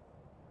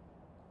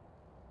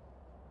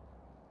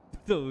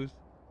 Those.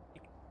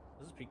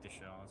 This is peak this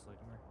shit, honestly.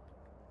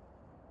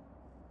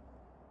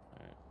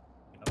 Alright.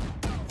 Come here.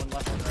 One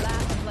left, one right.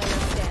 Last player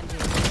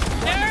standing.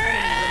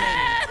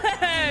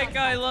 Eric,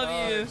 I love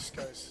you.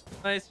 Guys.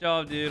 Nice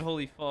job, dude.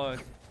 Holy fuck.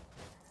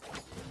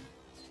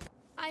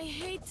 I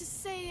hate to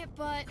say it,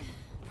 but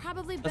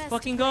probably best Let's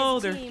fucking to play go.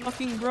 as a They're team.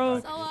 fucking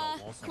broke. So, Use that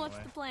wall some what's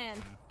way. the plan?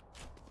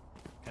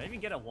 Can I even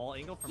get a wall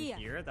angle from Here.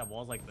 here? That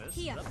wall's like this?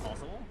 Here. Is that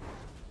possible?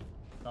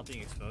 Not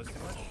being exposed too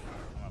much? I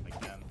don't know if I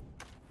can.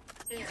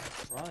 Here.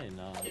 Probably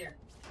not. Here.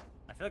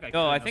 I feel like I Yo, could,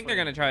 I that's think why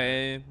they're gonna try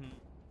A.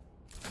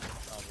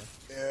 Probably.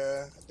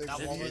 Yeah, That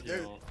they, wall they, was-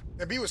 they,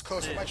 their B was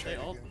close. I might try They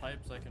it all again.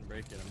 pipes, I can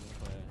break it. I'm gonna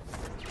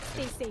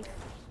play. Stay safe.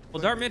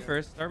 Well, dart mid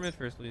first. Dart mid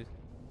first, please.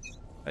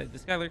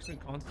 This guy lurks in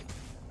constant.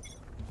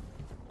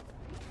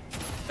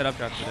 Set up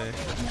drop today.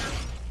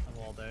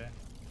 I'm all day.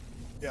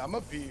 Yeah, I'm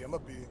a B. I'm a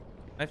B.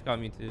 Knife got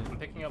me too. I'm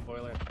picking up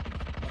boiler.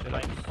 Shit,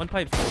 One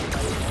pipe.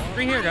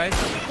 3 here, guys.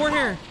 4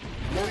 here.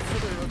 Molly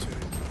further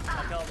rotating.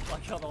 I'll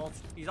kill the ult.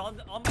 He's on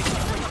my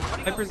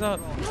Viper's up.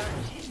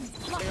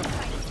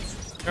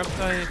 Drop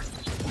side.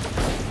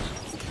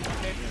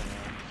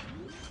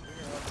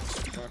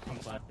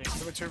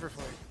 Have a turbo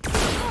flank.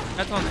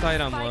 That's on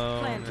side. I'm Spike low.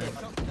 planted.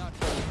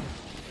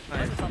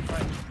 Nice.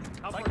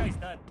 That guy's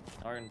dead.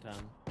 Are in 10.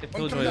 It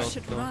Killjoy ult.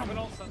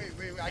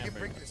 Wait, I can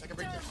break this. I can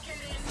break this.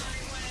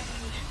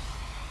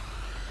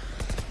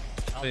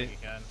 Wait, you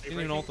didn't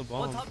even ult the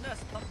bomb. Top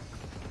nest.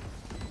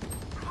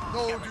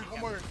 No, dude, one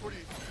more 40.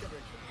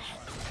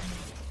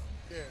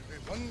 Yeah,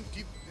 wait, one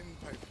deep in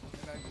pipe.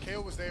 And then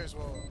KO was there as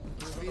well.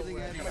 Revealing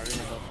Are in the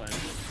top lane.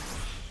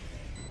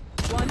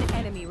 One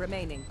enemy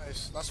remaining.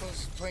 Nice. Last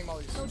one's playing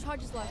mollies. No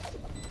charges left.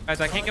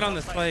 Guys, I can't get on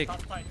the spike.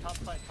 Top side.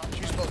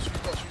 She's low.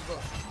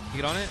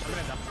 You get on it?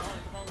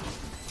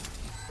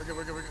 We're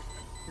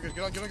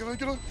good.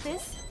 Get on.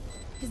 This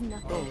is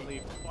nothing.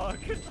 Holy fuck.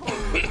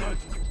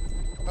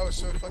 That was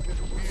so fucking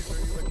weird where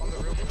you like on the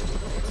real.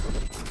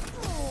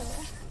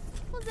 Oh,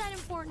 was that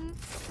important?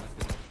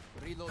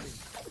 Reloading.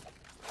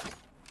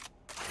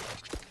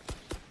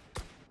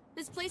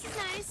 This place is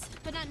nice,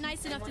 but not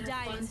nice enough to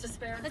die in.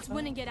 Let's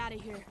win and get out of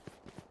here.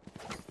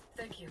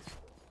 Thank you.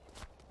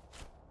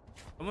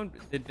 Someone,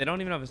 they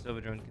don't even have a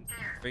Sova drone. Can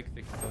break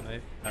the kill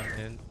knife. Have it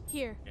in.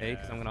 Here. Hey,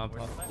 because I'm gonna op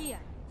off. Here.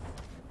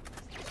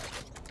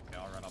 Okay,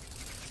 I'll run up.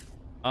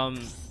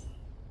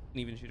 Can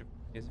even shoot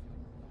it.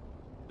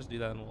 Just do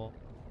that in the wall.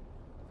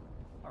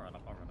 I'll run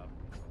up.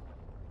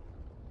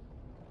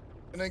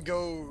 And then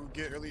go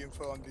get early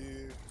info on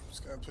the.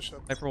 Just gonna push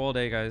up. Hyper wall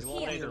day, guys.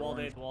 Wall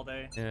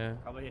day. Yeah.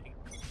 Probably hitting.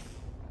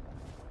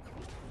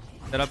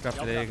 Set up drop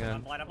today I'm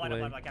again.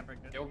 blind. I can't break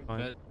it.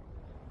 Fine.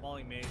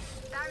 Falling me.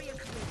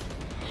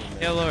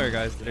 Yeah, lower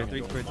guys. They're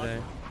 3 for today.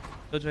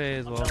 Killjoy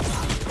as well.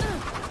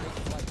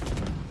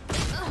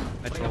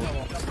 I told.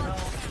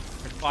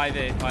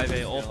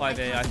 5A, all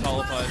 5A. I saw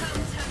all 5.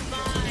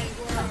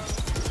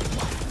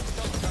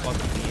 Fuck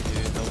me,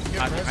 dude.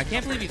 I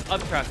can't believe he's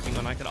uptracking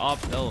when I could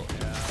opt out.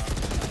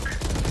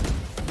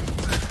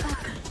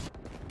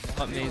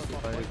 Up maze to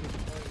fight.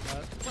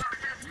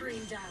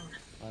 Screen down.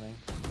 Running.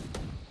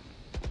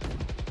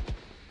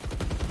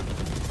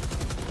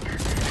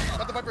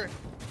 Got the Viper.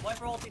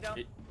 Viper ulti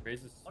down.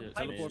 Raise is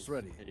Teleport's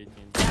ready. 18.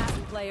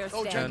 Last player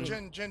Oh,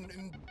 standing. Jen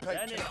in pipe.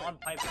 Jen is on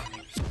pipe.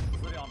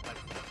 Literally on pipe.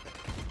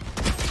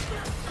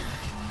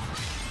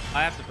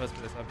 I have to post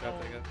for this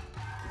updraft, I guess.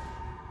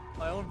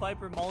 My own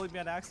Viper mollied me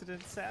on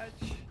accident, Sag.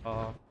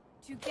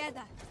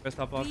 Together, First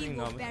top we walking?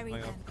 No, will I'm bury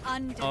going them up.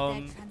 under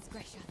their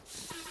transgression.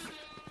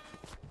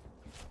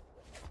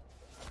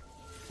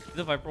 Do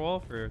the Viper wall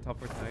for top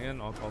 14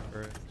 again. I'll call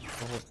for it.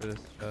 I'll hold for this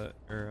shot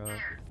or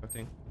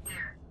shifting.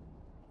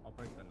 I'll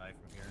break the knife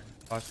from here.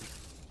 Flash.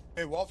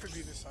 Hey, wall for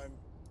B this time.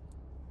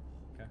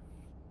 Okay.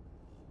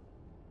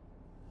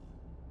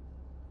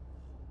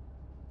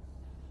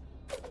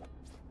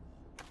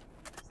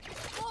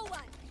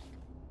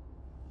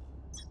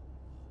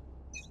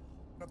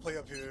 I'm gonna play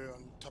up here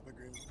on top of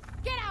green.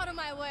 Get out of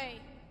my way.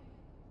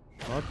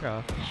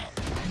 Updraft.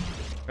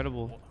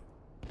 Incredible.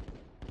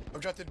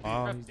 Objected B.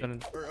 Wow, he's done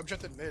it. Or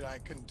objected mid, I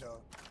couldn't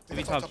tell.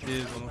 Maybe top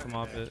 2, one from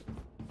off it.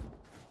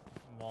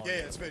 Yeah,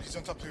 it's mid. He's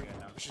on top 2.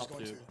 She's Top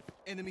going 2. to.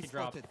 Enemy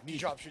spotted. She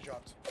dropped.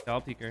 Yeah,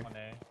 I'll peek her.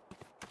 1A.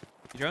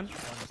 You drone?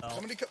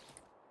 Somebody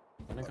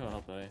I'm gonna go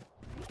help A.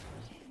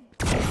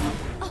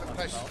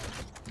 Nice.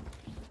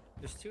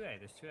 There's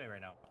 2A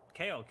right now.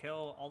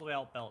 KO all the way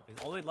out belt. He's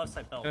all the way left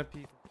side belt. I'm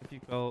gonna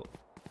peek belt.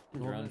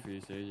 Run for you,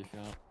 Sage, if you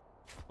want.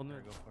 Hold There,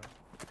 it. go for it.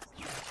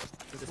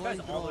 This guy's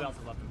all the way out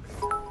to the left.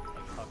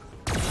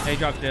 Hey,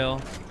 drop Dale.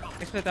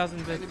 Thanks for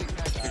 1,000 bits.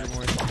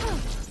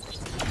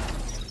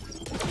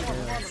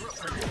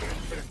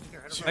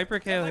 Viper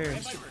KO here.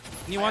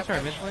 Can you watch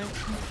our mid lane?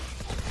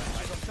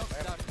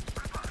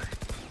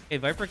 Hey,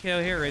 Viper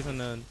KO here, raise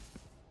unknown.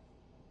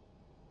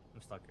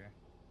 I'm stuck here.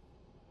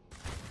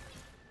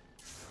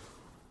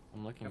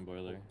 I'm looking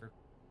boiler.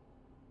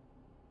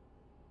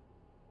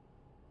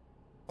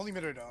 Only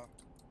mid or down.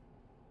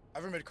 I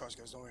have a mid cross,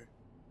 guys. Don't worry.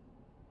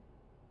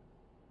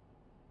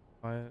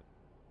 Quiet.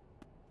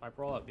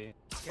 Viper all up B.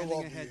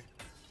 Scanning ahead.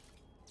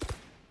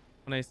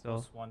 1A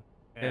still. One.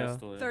 Yeah.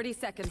 Still 30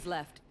 seconds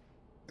left.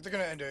 They're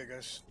gonna end it,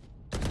 guys.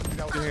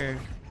 Two here.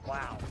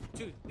 Wow.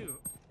 Dude.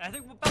 I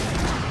think we're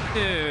back.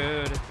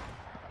 Dude.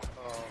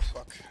 Oh,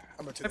 fuck.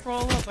 I'm gonna take Viper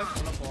all up.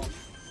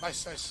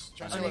 Nice.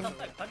 Try to Top left.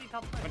 side. I'm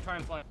gonna try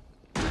and fly.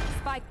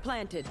 Spike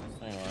planted.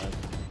 Staying alive.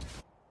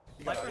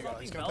 Viper's up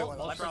He's in gonna play belt.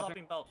 one. Viper's up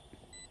in belt.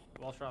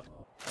 Wall shot.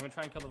 I'm gonna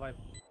try and kill the Viper.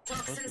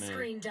 Toxin me.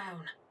 screen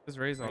down. Just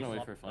raise Run on.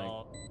 away for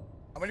flank.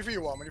 I'm waiting for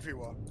your wall.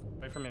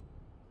 Wait for me.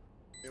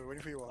 Yeah, we're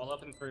waiting for your Wall wall.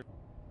 up and through.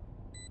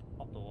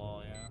 Up the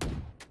wall, yeah.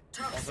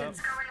 Toxins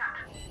going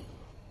up.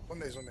 One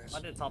maze. I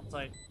did top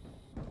side.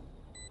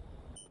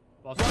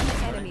 Wall One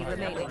shot. enemy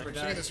remaining.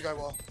 Swinging this guy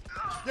wall.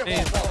 Yeah,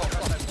 Hey. wall.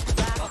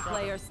 Last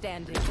player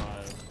standing.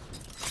 5.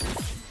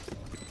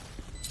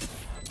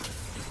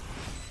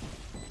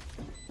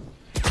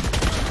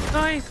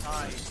 Nice.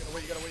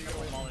 You gotta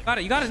wait. Got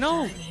it. You got it.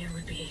 No. Here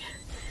would be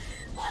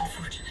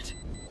unfortunate.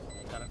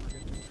 Got it.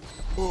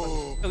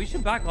 Oh. Oh, we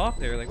should back off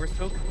there. Like we're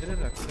so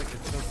committed. I feel like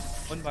it's so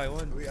one by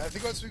one. I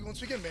think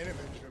once we get main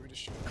advantage, we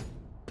just shoot.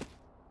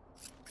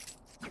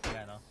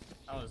 Yeah, no.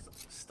 I was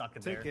stuck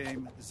in Take there.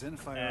 aim,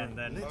 Zenfire. And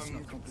then Let's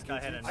not this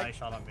guy had a complicate nice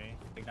shot on me.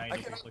 Like, now you I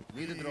need can to look.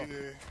 Need a drop.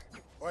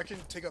 or I can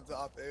take up the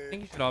op I A.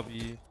 think you should all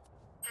be.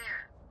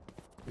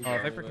 Oh,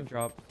 Viper can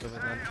drop over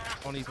then.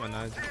 I want to use my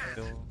knives to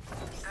kill.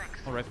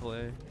 I'll rifle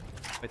A.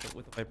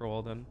 With the Viper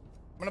wall then.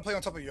 I'm gonna play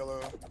on top of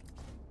yellow.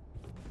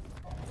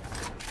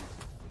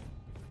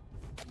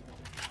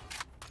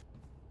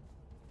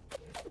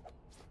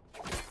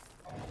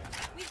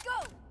 We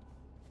go.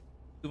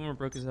 Two of them are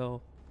broke as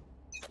hell.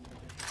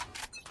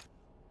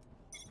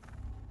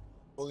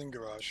 Holding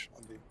garage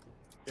on B.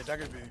 Yeah,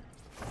 dagger B.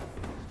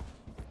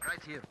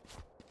 Right here.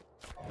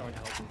 Going to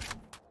help.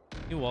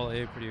 You wall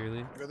A pretty early.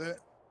 You got it?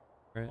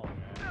 Right.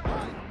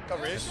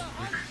 Got raised.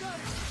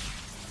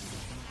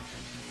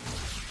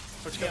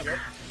 Switch game, yep.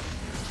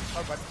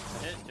 Oh, bud.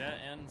 Hit Jet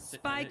and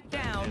Spike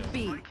down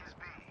B.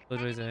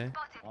 Killjoy's A.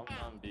 I'm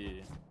on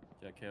B.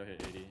 Jet KO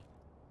hit 80.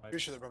 Pretty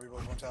sure they're probably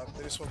both on top.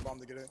 They just want bomb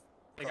to get it.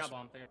 They got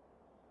bombed.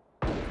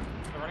 They're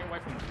running away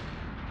from me.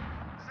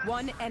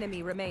 One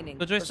enemy remaining.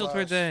 Killjoy's still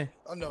towards A.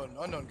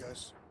 Unknown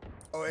guys.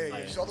 Oh, hey,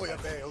 he's all the way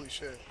up A. Holy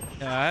shit.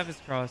 Yeah, I have his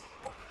cross.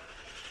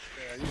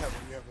 Yeah, you have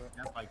him. You have He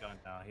has my gun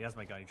now. He has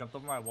my gun. He jumped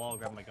over my wall,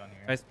 grabbed my gun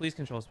here. Guys, please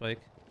control Spike.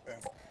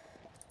 it.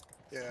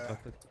 Yeah. Fuck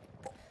it.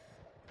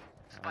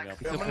 I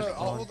got Yeah, Still I'll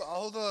push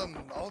hold the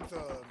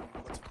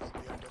what's it called?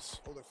 Yeah, I guess.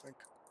 Hold the flank.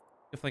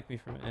 You flank me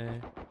from A.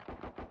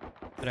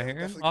 Did I hear him?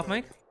 Definitely Off good.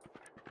 mic?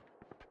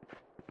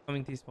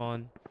 Coming T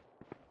spawn.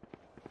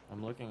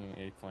 I'm looking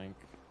A flank.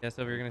 Yeah,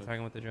 so we're gonna tag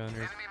him with the drone.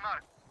 Or...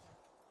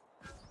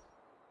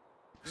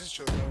 He's just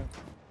chilling there.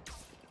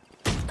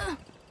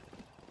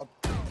 I'm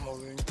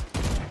holding.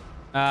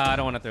 I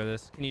don't want to throw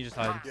this. Can you just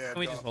hide? Yeah, Can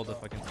we just don't, hold the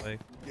don't. fucking Spike?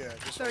 Yeah,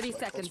 just 30 hold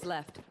seconds spike.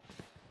 left.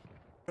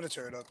 Put a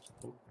turret up.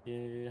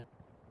 Yeah.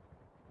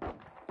 You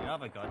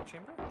have a gun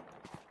chamber?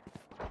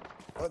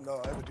 What?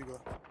 No, I have a Deagle.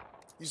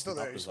 He's still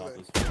there. He's still there.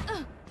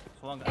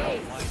 So long.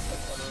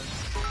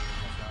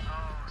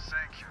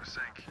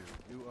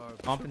 You are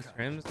Comp and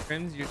scrims?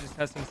 Scrims, you're just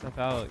testing stuff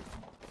out.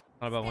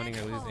 It's not about winning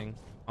or losing.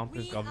 Comp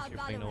is We obviously are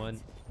you're playing to win.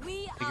 Valorant.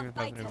 We Thank you are for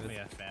passing vital. over Be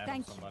this. a fan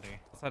Thank of you. somebody.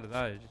 Outside of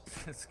that, it's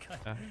just This guy,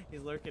 Yeah.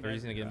 he's lurking. no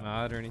reason to get everywhere.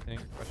 mad or anything.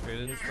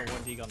 Frustrated. He's the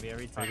one dig on me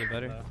every time. get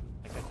better.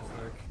 I can't just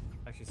lurk.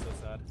 Actually, so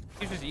sad.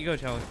 It's just ego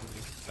challenges.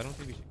 I don't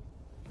think we should.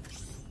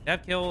 They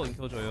have kill and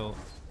Killjoy ult.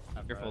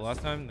 Careful,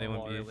 last time they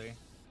went B. Early.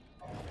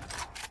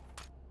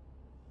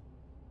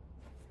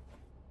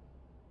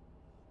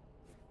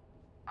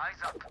 Eyes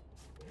up.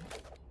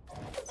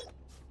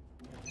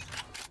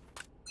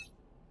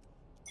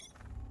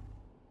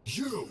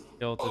 Kill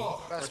ulted.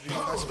 Fast speed,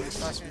 fast speed,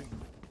 fast speed.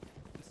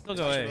 Still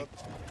go A.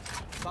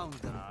 Found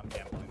them. I'm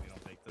gambling. We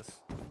don't take this.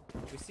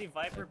 We see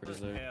Viper Viper's plus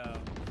there. KO.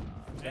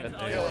 Yeah, And, oh,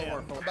 yeah, yeah, Yeah, yeah.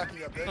 I'm backing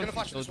you up. They're gonna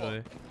flash this wall.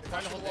 Killjoy. They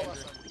flashed the wall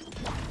last time.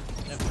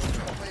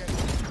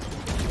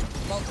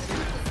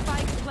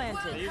 Spike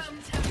planted.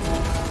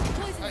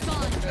 Poison's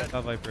gone.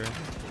 Got Viper.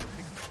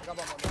 Got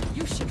bomb on them.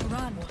 You should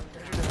run.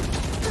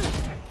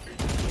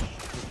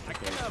 I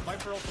can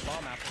Viper ult the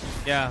bomb after.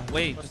 Yeah,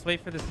 wait. Just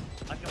wait for this.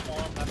 I can fall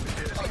off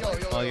after. Oh,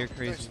 yo, Oh, yo, you're nice.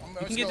 crazy. I'm You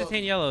gonna can get go-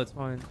 detained yellow. It's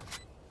fine.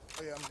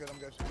 Oh yeah, I'm good.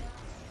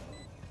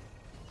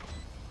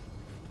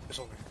 It's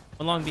over.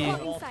 One long B.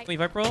 Inside. Wait,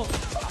 Viper ult?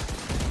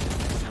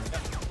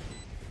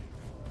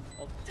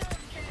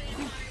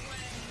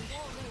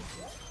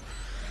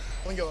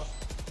 One yellow.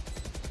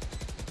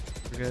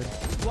 We're good.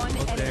 One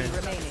Both enemy there.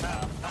 remaining.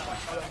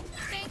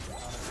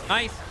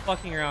 Nice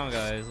fucking round,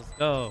 guys. Let's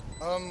go.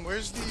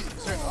 Where's the?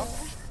 Is there an up?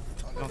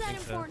 I don't Was that think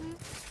so. important?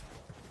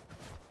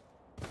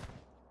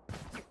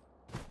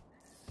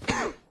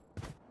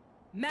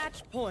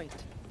 Match point.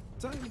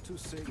 time to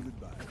say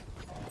goodbye.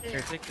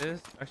 Here, take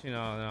this. Actually,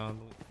 no.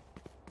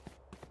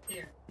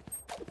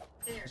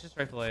 Let's just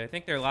rifle A. I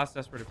think their last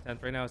desperate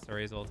attempt right now is to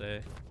raise all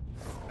day.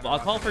 Well, I'll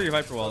call for your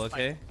Viper wall,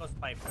 okay?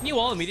 Can you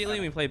wall immediately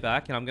when we play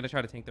back, and I'm gonna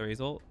try to tank the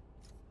raise ult?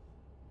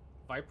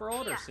 Viper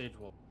ult or Sage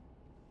ult?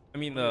 I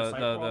mean Viper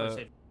ult or the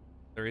Sage?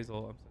 raise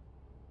ult. I'm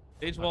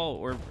sorry. Sage wall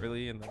or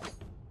early and then.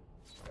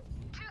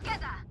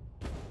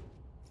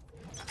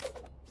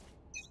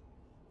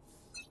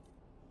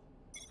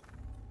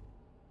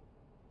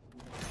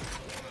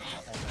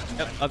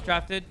 Yep,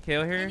 updrafted.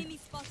 KO here. Enemy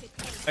spotted.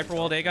 Viper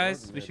wall day,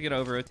 guys. We should get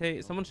over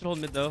rotate. Someone should hold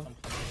mid though.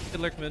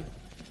 Good lurk mid.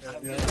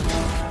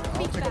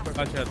 I'll take up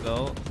Watch that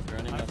belt.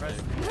 Running up press.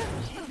 A.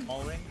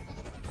 Falling.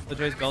 The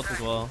Dre's belt as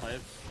well. Pipe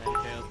and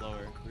KO's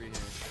lower. 3 here.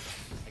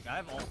 Like I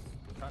have ult.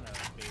 I'm trying to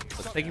be.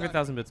 Let's take you for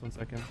 1,000 bits 1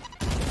 second. Flash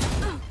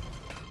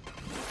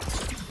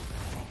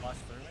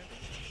through maybe.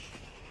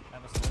 I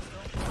have a slow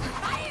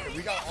still.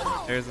 We got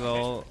all There's the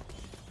ult.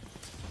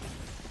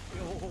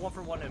 Yo,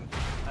 1-for-1 him.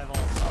 I have ult.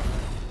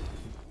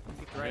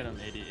 I hit him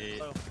 88.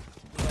 So, I'm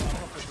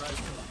going for drive.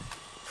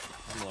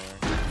 I'm lower.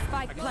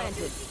 Spike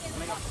planted.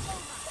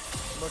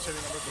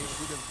 rotating number two.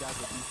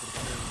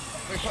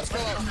 Wait, let's go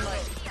out.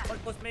 One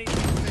plus me.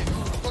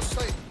 Close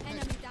sight.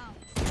 Enemy down.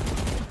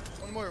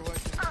 One more. One.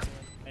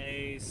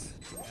 Ace.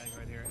 Yeah,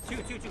 right here.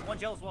 Two. One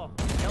gel as well.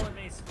 Gel and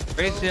mace.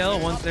 Raise jail,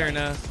 one's there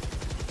now.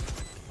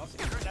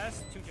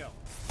 Nest, 2 gel.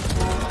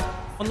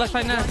 One left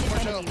side now.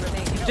 Enemy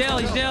remaining. Jail,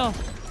 he's jail.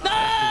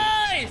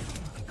 Nice!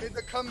 Hit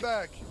the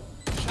comeback.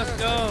 Let's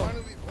go.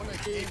 Finally won a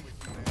game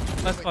with you,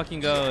 man. Let's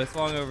fucking go. It's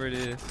long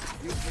overdue.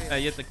 Yeah,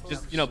 you have to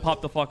just, you know,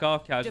 pop the fuck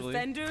off casually.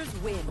 Defenders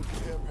win.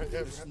 Yeah, right,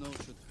 The snow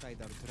should hide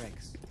our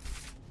tracks.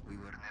 We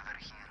were never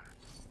here.